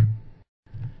failure.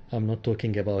 I'm not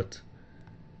talking about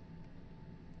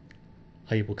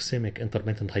hypoxemic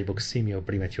intermittent hypoxemia of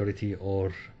prematurity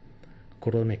or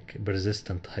chronic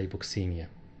persistent hypoxemia.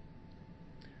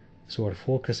 So we're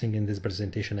focusing in this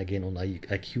presentation again on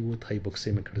acute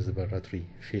hypoxemic respiratory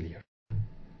failure.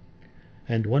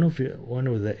 And one of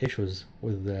the issues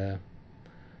with the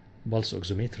pulse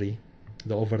oximetry,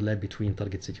 the overlap between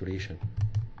target saturation.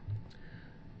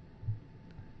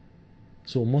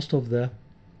 So most of the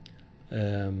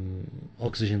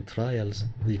oxygen trials,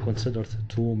 they considered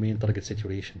two main target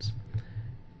saturations,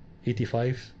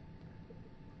 85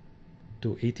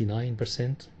 to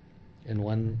 89% in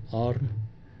one arm,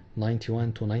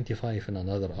 91 to 95 in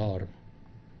another arm.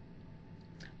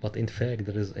 But in fact,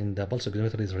 in the pulse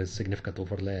oximetry there is significant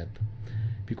overlap,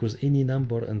 because any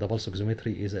number in the pulse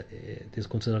oximetry is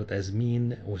considered as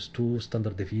mean with two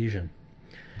standard deviation,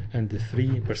 and the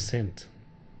 3%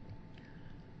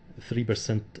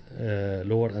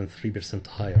 lower and 3%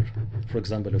 higher. For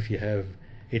example, if you have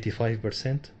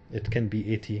 85%, it can be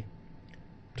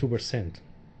 82%.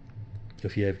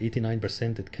 If you have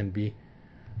 89%, it can be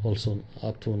also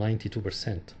up to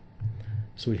 92%.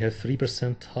 So we have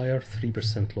 3% higher,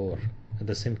 3% lower at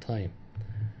the same time.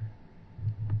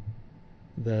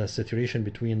 The saturation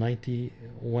between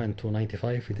 91 to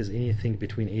 95, it is anything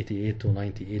between 88 to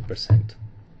 98%.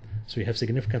 So you have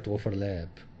significant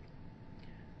overlap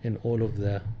in all of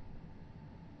the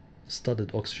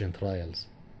studied oxygen trials.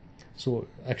 So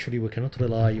actually we cannot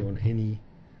rely on any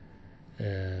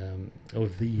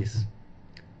of these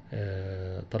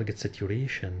target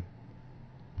saturation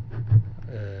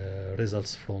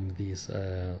results from these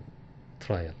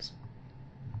trials.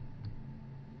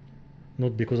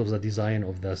 Not because of the design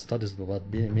of the studies,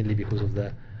 but mainly because of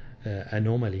the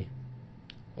anomaly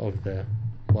of the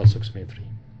pulse oximetry.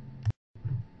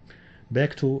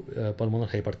 Back to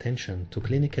pulmonary hypertension. To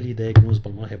clinically diagnose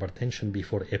pulmonary hypertension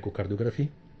before echocardiography,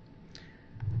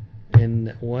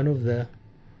 In one of the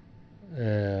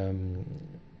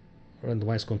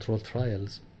randomized controlled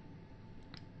trials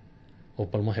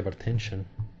of pulmonary hypertension,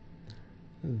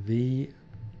 they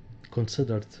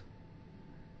considered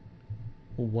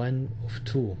one of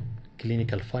two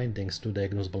clinical findings to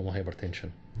diagnose pulmonary hypertension: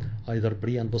 either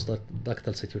pre and post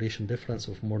ductal saturation difference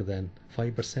of more than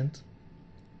 5%,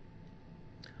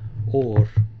 or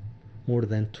more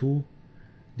than 2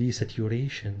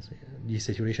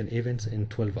 desaturation events in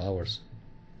 12 hours.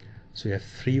 So you have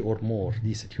 3 or more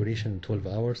desaturation in 12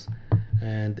 hours,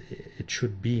 and it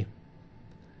should be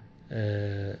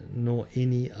no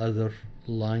any other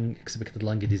expected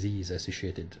lung disease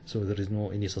associated. So there is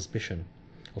no any suspicion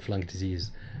of lung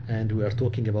disease, and we are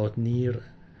talking about near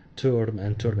term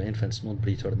and term infants, not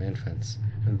preterm infants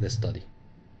in this study.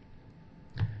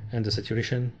 And the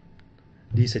desaturation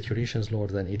is lower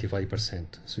than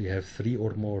 85%. So you have 3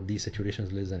 or more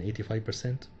desaturations less than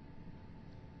 85%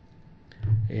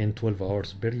 in 12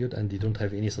 hours period, and you don't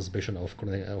have any suspicion of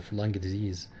lung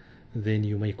disease, then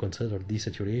you may consider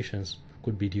desaturations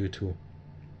could be due to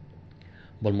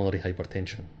pulmonary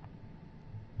hypertension.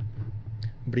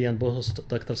 Pre and post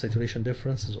ductal saturation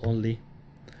difference is only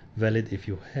valid if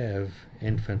you have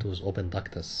infant with open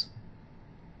ductus.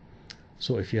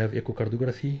 So if you have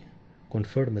echocardiography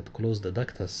confirmed closed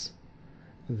ductus,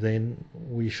 then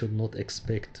we should not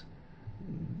expect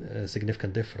a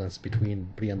significant difference between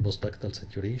pre and post ductal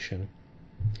saturation,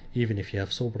 even if you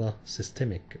have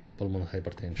suprasystemic pulmonary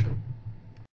hypertension.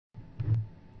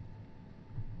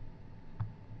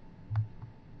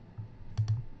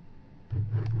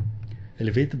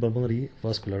 Elevated pulmonary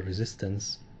vascular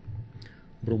resistance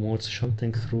promotes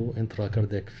shunting through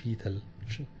intracardiac fetal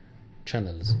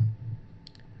channels.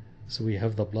 So we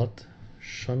have the blood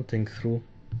shunting through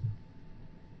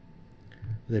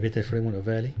the beta foramen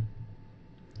ovale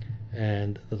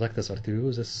and the ductus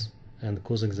arteriosus, and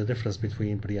causing the difference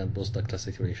between pre and post ductal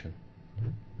saturation.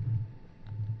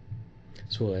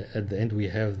 So at the end we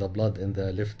have the blood in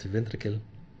the left ventricle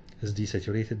is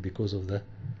desaturated because of the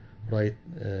right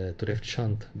to left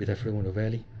shunt beta foramen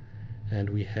ovale, and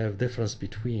we have difference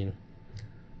between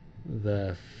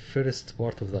the first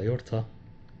part of the aorta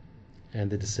and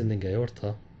the descending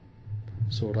aorta.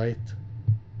 So right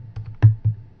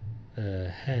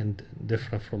hand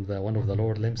different from the one of the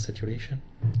lower limb saturation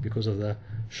because of the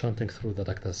shunting through the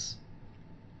ductus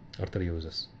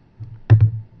arteriosus.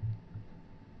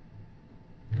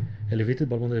 Elevated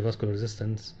pulmonary vascular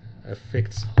resistance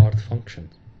affects heart function.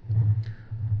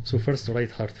 So first,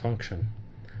 right heart function.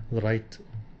 The right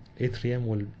atrium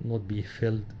will not be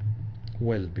filled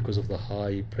well because of the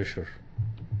high pressure.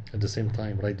 At the same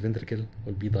time, right ventricle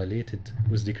will be dilated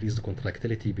with decreased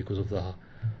contractility because of the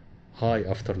high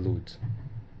afterload.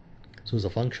 So the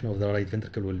function of the right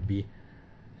ventricle will be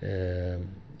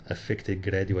affected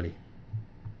gradually.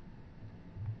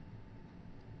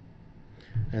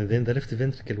 And then the left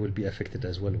ventricle will be affected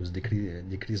as well with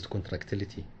decreased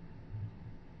contractility.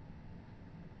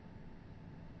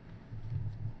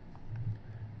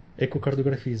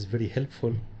 Echocardiography is very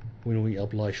helpful when we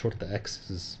apply short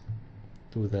axes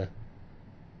to the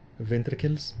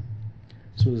ventricles.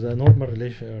 So the normal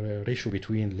ratio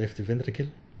between left ventricle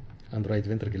and right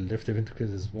ventricle, left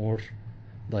ventricle is more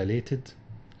dilated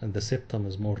and the septum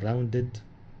is more rounded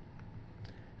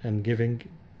and giving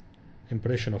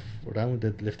impression of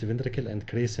rounded left ventricle and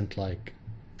crescent like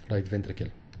right ventricle.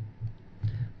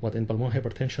 But in pulmonary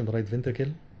hypertension, the right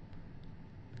ventricle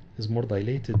is more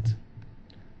dilated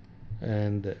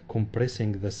and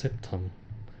compressing the septum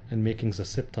and making the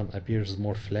septum appears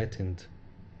more flattened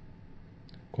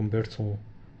compared to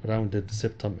rounded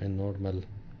septum in normal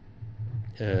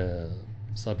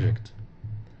subject.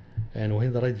 And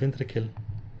when the right ventricle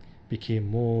became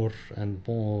more and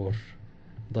more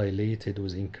dilated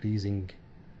with increasing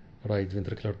right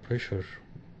ventricular pressure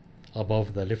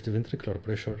above the left ventricular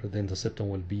pressure, then the septum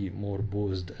will be more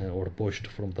boosted or pushed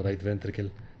from the right ventricle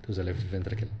to the left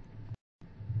ventricle.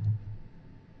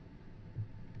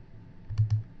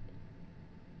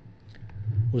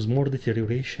 With more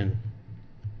deterioration,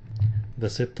 the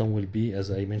septum will be, as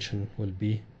I mentioned, will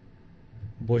be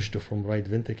pushed from right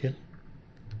ventricle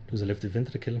to the left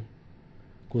ventricle,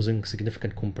 causing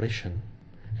significant compression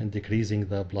and decreasing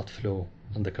the blood flow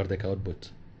and the cardiac output.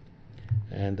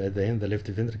 And at the end, the left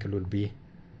ventricle will be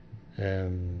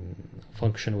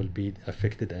function will be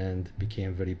affected and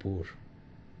became very poor.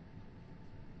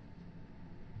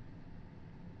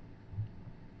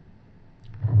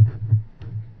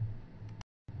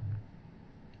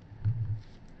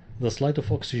 The slide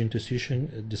of oxygen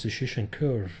dissociation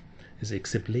curve is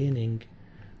explaining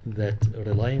that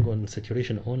relying on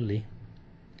saturation only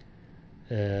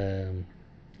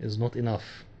is not enough,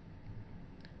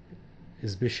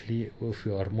 especially if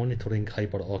you are monitoring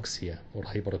hyperoxia or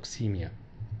hyperoxemia.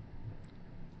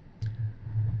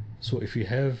 So if you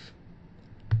have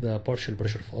the partial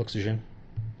pressure of oxygen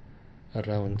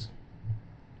around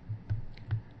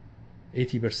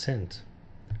 80%,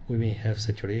 we may have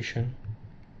saturation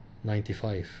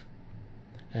 95,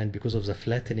 and because of the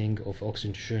flattening of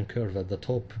oxygen diffusion curve at the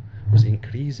top was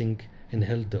increasing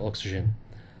inhaled oxygen,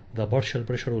 the partial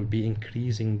pressure will be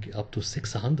increasing up to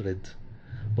 600,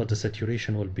 but the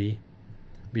saturation will be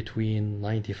between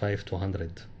 95 to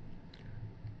 100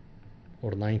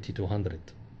 or 90 to 100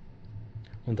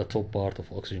 on the top part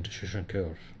of oxygen diffusion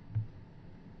curve.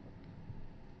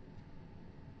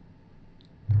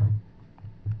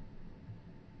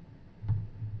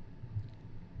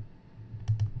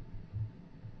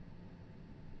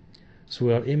 So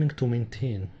we are aiming to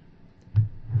maintain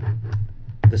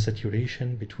the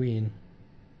saturation between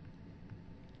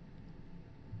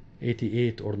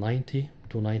 88 or 90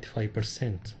 to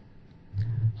 95%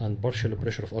 and partial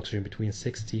pressure of oxygen between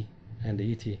 60 and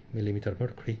 80 millimeter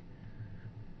mercury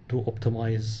to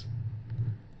optimize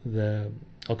the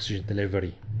oxygen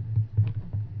delivery,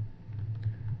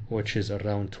 which is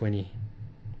around 20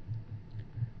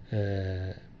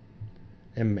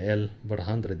 ml per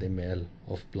 100 ml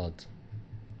of blood.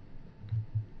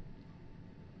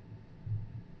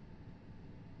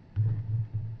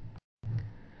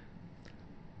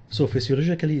 So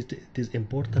physiologically it is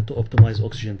important to optimize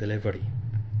oxygen delivery,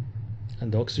 and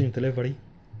the oxygen delivery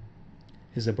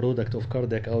is a product of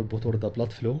cardiac output or the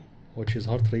blood flow, which is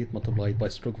heart rate multiplied by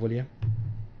stroke volume,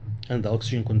 and the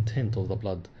oxygen content of the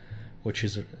blood, which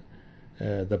is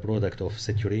the product of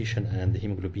saturation and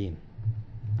hemoglobin.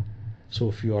 So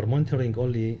if you are monitoring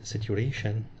only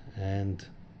saturation and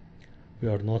we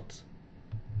are not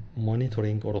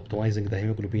monitoring or optimizing the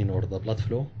hemoglobin or the blood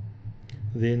flow,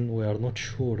 then we are not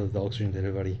sure if the oxygen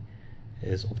delivery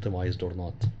is optimized or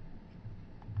not.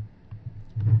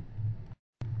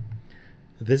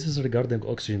 This is regarding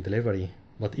oxygen delivery,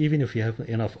 but even if you have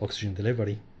enough oxygen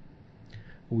delivery,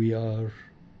 we are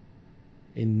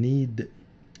in need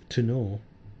to know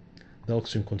the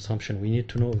oxygen consumption. We need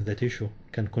to know if the tissue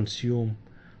can consume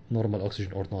normal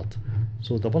oxygen or not.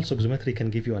 So the pulse oximetry can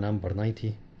give you a number,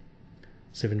 97%.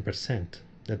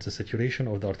 That's the saturation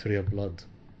of the arterial blood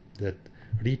that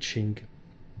reaching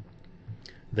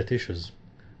the tissues,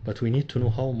 but we need to know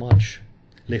how much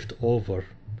left over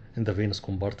in the venous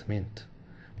compartment,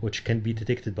 which can be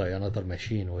detected by another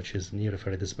machine, which is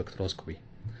near-infrared spectroscopy,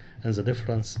 and the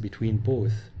difference between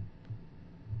both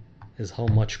is how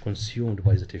much consumed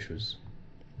by the tissues.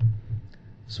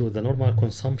 So the normal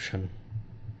consumption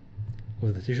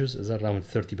of the tissues is around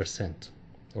 30%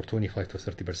 or 25 to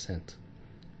 30%.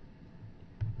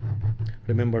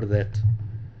 Remember that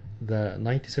the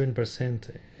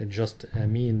 97% is just a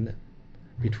mean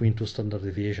between two standard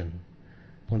deviation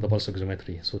on the pulse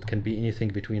oximetry, so it can be anything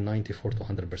between 94 to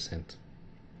 100%.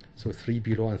 So 3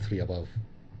 below and 3 above.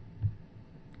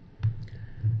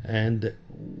 And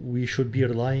we should be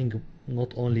relying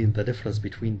not only in the difference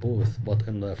between both, but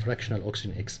in the fractional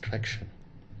oxygen extraction,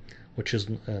 which is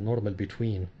normal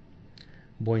between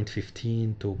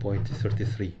 0.15 to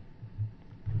 0.33.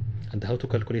 And how to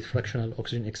calculate fractional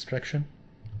oxygen extraction?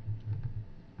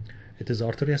 It is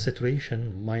arterial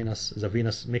saturation minus the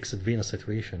mixed venous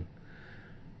saturation,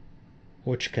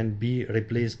 which can be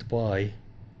replaced by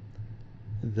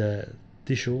the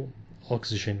tissue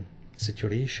oxygen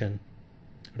saturation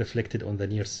reflected on the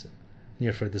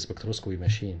near-infrared spectroscopy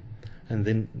machine, and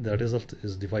then the result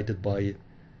is divided by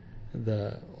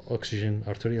the oxygen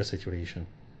arterial saturation.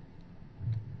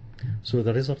 So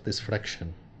the result is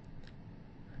fraction,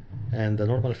 and the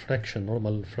normal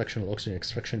fractional oxygen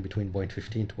extraction between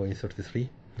 0.15 to 0.33.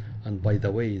 And by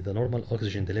the way, the normal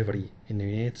oxygen delivery in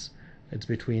units, it's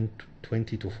between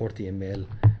 20 to 40 ml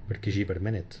per kg per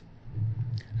minute,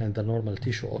 and the normal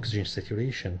tissue oxygen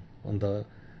saturation on the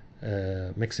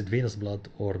mixed venous blood,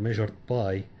 or measured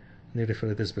by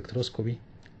near-infrared spectroscopy,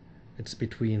 it's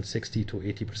between 60 to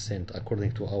 80%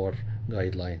 according to our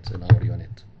guidelines in our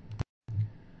unit.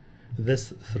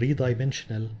 This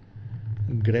three-dimensional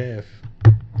graph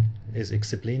is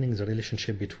explaining the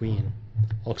relationship between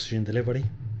oxygen delivery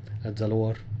at the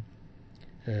lower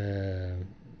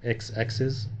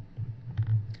x-axis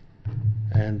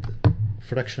and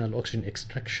fractional oxygen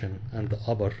extraction and the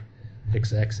upper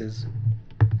x-axis,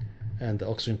 and the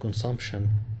oxygen consumption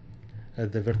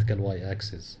at the vertical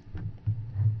y-axis.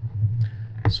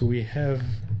 So we have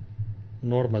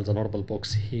the normal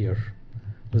box here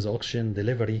with oxygen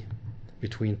delivery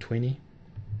between 20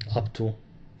 up to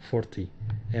 40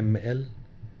 ml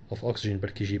of oxygen per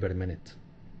kg per minute.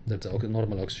 That's the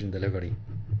normal oxygen delivery.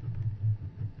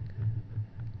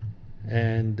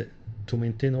 And to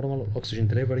maintain normal oxygen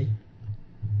delivery,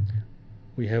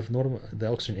 we have the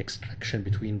oxygen extraction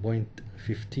between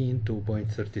 0.15 to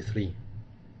 0.33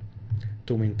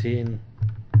 to maintain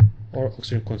our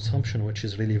oxygen consumption, which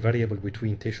is really variable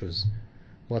between tissues,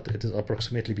 but it is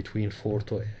approximately between 4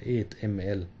 to 8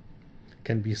 ml.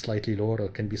 Can be slightly lower or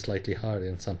can be slightly higher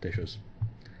in some tissues.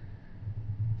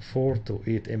 4 to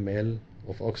 8 ml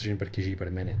of oxygen per kg per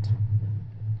minute.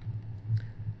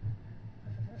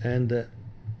 And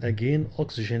again,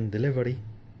 oxygen delivery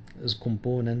is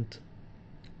component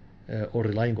or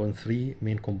relying on three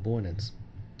main components: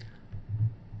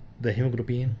 the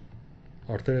hemoglobin,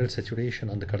 arterial saturation,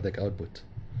 and the cardiac output.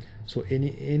 So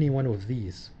any one of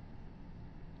these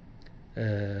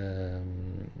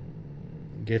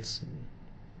gets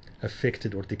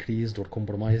affected or decreased or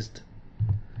compromised,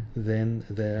 then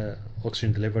the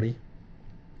oxygen delivery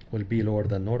will be lower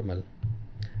than normal.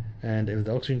 And if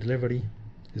the oxygen delivery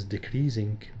is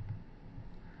decreasing,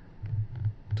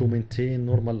 to maintain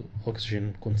normal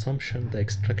oxygen consumption, the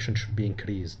extraction should be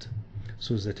increased.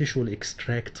 So the tissue will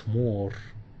extract more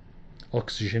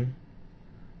oxygen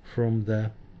from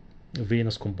the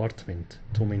venous compartment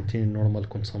to maintain normal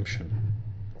consumption.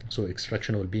 So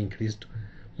extraction will be increased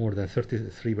more than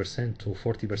 33% to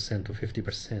 40% to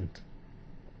 50%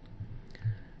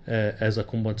 as a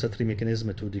compensatory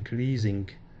mechanism to decreasing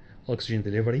oxygen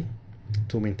delivery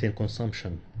to maintain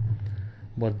consumption.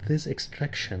 But this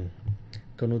extraction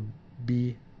cannot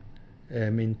be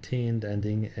maintained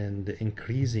and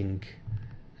increasing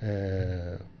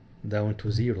down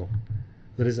to zero.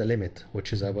 There is a limit,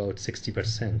 which is about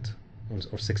 60%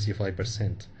 or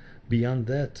 65%. Beyond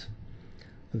that,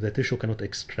 the tissue cannot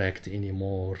extract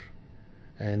anymore,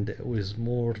 and with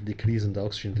more decrease in the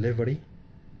oxygen delivery,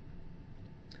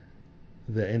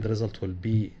 the end result will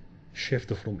be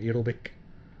shift from aerobic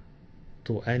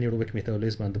to anaerobic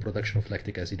metabolism and the production of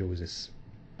lactic acidosis.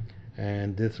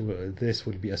 And this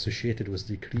will be associated with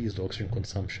decreased oxygen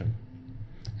consumption,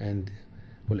 and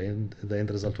the end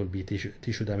result will be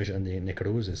tissue damage and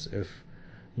necrosis if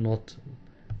not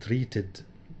treated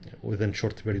within a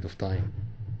short period of time.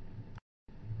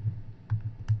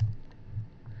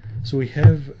 So we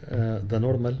have the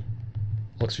normal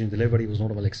oxygen delivery with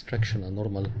normal extraction and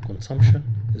normal consumption,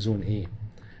 zone A,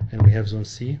 and we have zone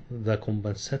C, the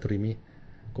compensatory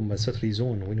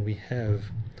zone, when we have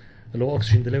low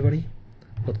oxygen delivery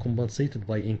but compensated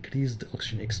by increased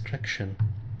oxygen extraction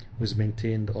with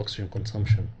maintained oxygen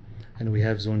consumption. And we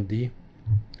have zone D,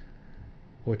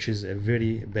 which is a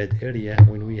very bad area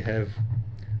when we have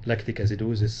lactic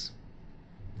acidosis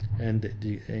and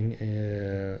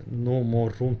no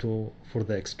more room for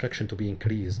the extraction to be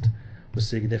increased, with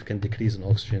significant decrease in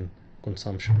oxygen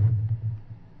consumption.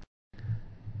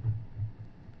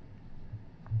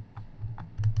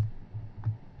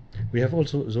 We have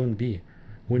also zone B,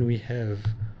 when we have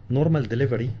normal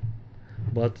delivery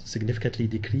but significantly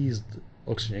decreased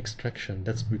oxygen extraction.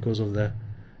 That's because of the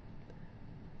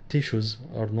tissues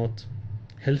are not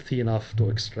healthy enough to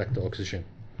extract the oxygen,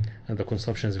 and the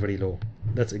consumption is very low.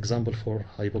 That's example for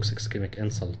hypoexmic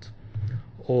insult,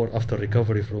 or after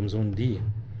recovery from zone D,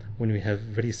 when we have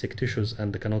very sick tissues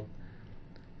and they cannot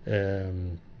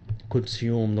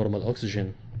consume normal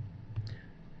oxygen,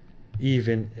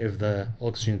 even if the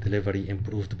oxygen delivery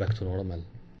improved back to normal.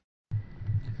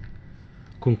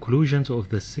 Conclusions of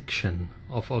the section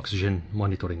of oxygen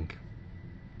monitoring.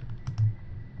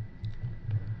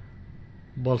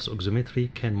 Pulse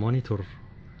oximetry can monitor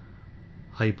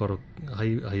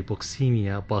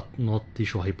hypoxemia but not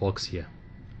tissue hypoxia.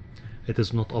 It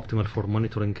is not optimal for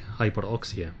monitoring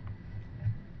hyperoxia.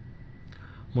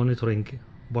 Monitoring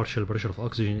partial pressure of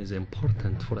oxygen is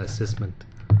important for assessment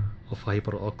of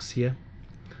hyperoxia,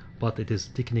 but it is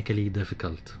technically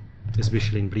difficult,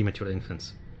 especially in premature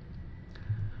infants.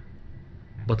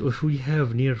 But if we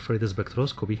have near-infrared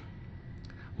spectroscopy,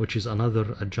 which is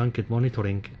another adjunct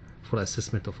monitoring for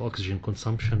assessment of oxygen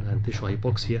consumption and tissue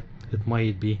hypoxia, it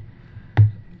might be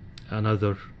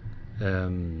another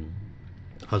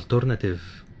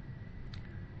alternative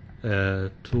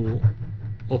to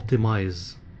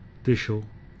optimize tissue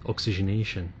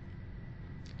oxygenation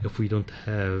if we don't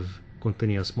have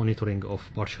continuous monitoring of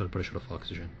partial pressure of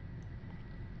oxygen.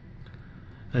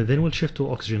 And then we'll shift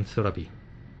to oxygen therapy.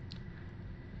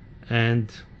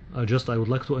 And I would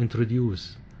like to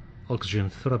introduce oxygen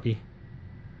therapy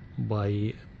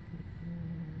by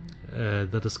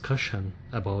the discussion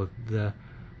about the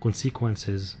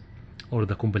consequences or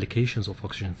the complications of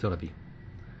oxygen therapy.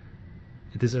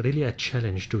 It is really a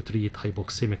challenge to treat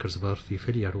hypoxemic respiratory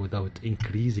failure without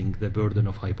increasing the burden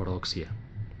of hyperoxia.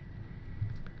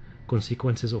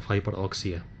 Consequences of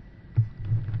hyperoxia.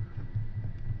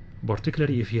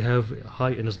 Particularly if you have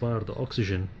high inspired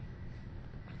oxygen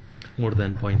more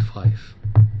than 0.5,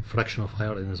 fraction of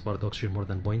higher inspired oxygen more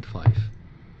than 0.5,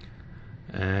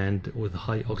 and with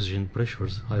high oxygen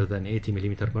pressures higher than 80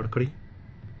 mm mercury,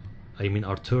 I mean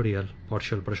arterial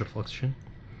partial pressure of oxygen,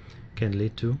 can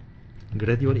lead to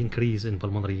gradual increase in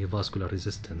pulmonary vascular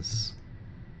resistance.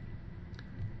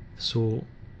 So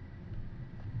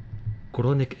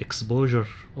chronic exposure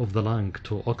of the lung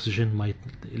to oxygen might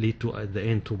lead to, at the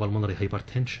end, to pulmonary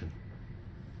hypertension,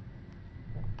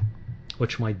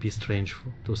 which might be strange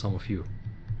to some of you.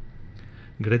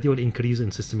 Gradual increase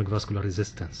in systemic vascular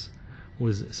resistance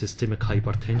with systemic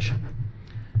hypertension,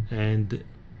 and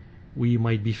we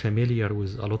might be familiar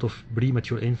with a lot of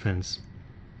premature infants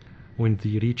when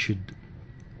they reached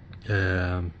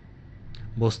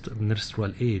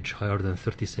post-menstrual age higher than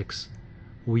 36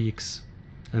 weeks,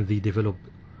 and they develop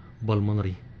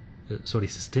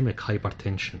systemic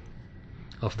hypertension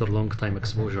after long time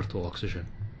exposure to oxygen.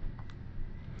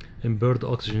 Impaired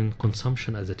oxygen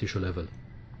consumption at the tissue level,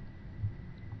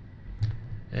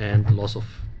 and loss of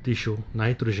tissue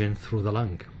nitrogen through the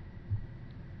lung.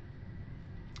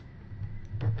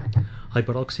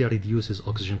 Hyperoxia reduces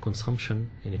oxygen consumption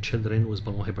in children with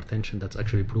pulmonary hypertension. That's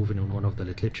actually proven in one of the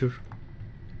literature.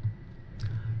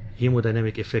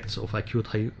 Hemodynamic effects of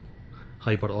acute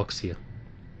hyperoxia.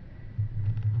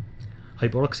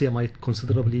 Hyperoxia might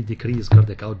considerably decrease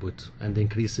cardiac output and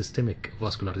increase systemic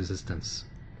vascular resistance.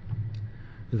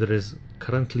 There is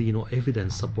currently no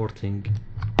evidence supporting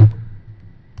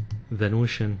the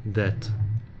notion that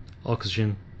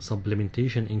oxygen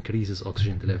supplementation increases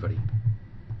oxygen delivery.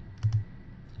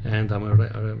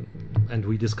 And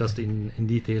we discussed in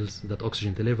details that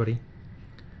oxygen delivery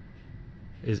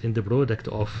is in the product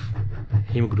of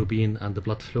hemoglobin and the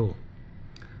blood flow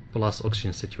plus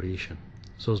oxygen saturation.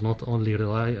 So it's not only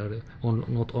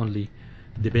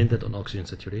dependent on oxygen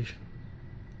saturation.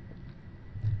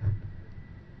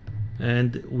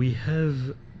 And we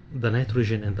have the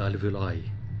nitrogen in the alveoli.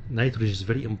 Nitrogen is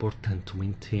very important to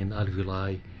maintain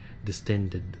alveoli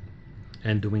distended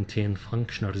and to maintain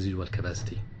functional residual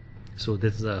capacity. So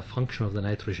this is a function of the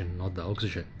nitrogen, not the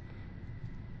oxygen.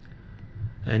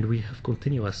 And we have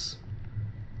continuous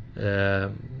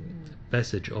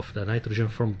passage of the nitrogen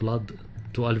from blood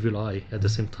to alveoli at the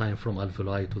same time from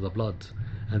alveoli to the blood,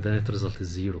 and the net result is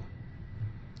 0.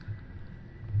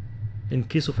 In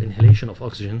case of inhalation of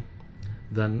oxygen,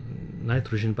 the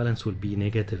nitrogen balance will be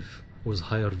negative with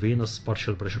higher venous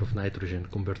partial pressure of nitrogen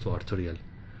compared to arterial,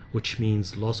 which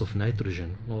means loss of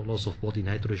nitrogen or loss of body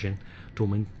nitrogen to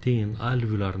maintain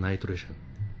alveolar nitrogen.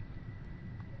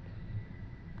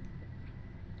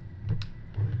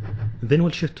 Then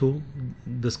we'll shift to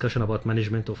discussion about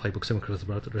management of hypoxemic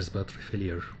respiratory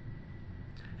failure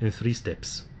in 3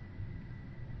 steps.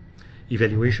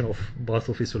 Evaluation of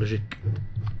pathophysiologic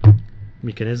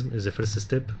mechanism is the first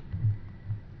step.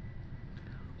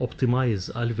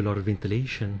 Optimize alveolar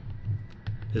ventilation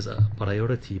is a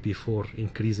priority before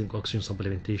increasing oxygen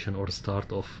supplementation or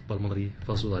start of pulmonary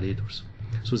vasodilators.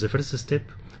 So the first step,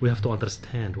 we have to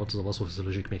understand what is the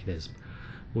pathophysiologic mechanism.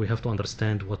 We have to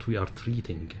understand what we are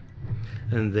treating,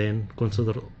 and then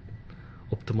consider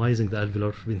optimizing the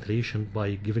alveolar ventilation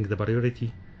by giving the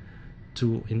priority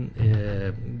to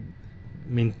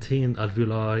maintain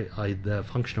alveoli at the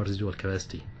functional residual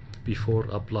capacity before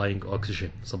applying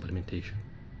oxygen supplementation.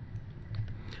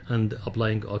 And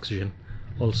applying oxygen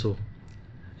also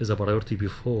is a priority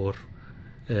before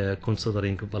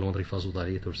considering pulmonary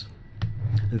vasodilators.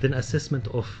 And then assessment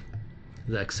of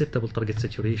the acceptable target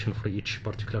saturation for each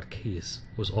particular case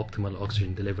with optimal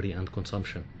oxygen delivery and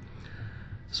consumption.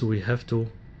 So we have to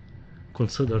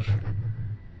consider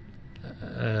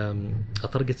a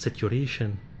target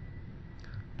saturation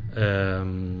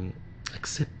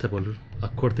acceptable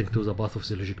according to the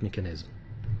pathophysiologic mechanism.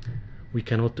 We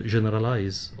cannot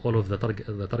generalize all of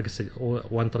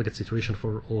one target saturation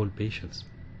for all patients.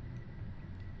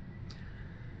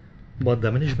 But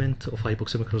the management of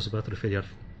hypoxemic respiratory failure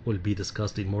will be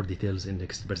discussed in more details in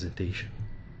next presentation.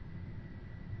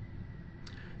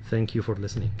 Thank you for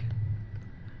listening.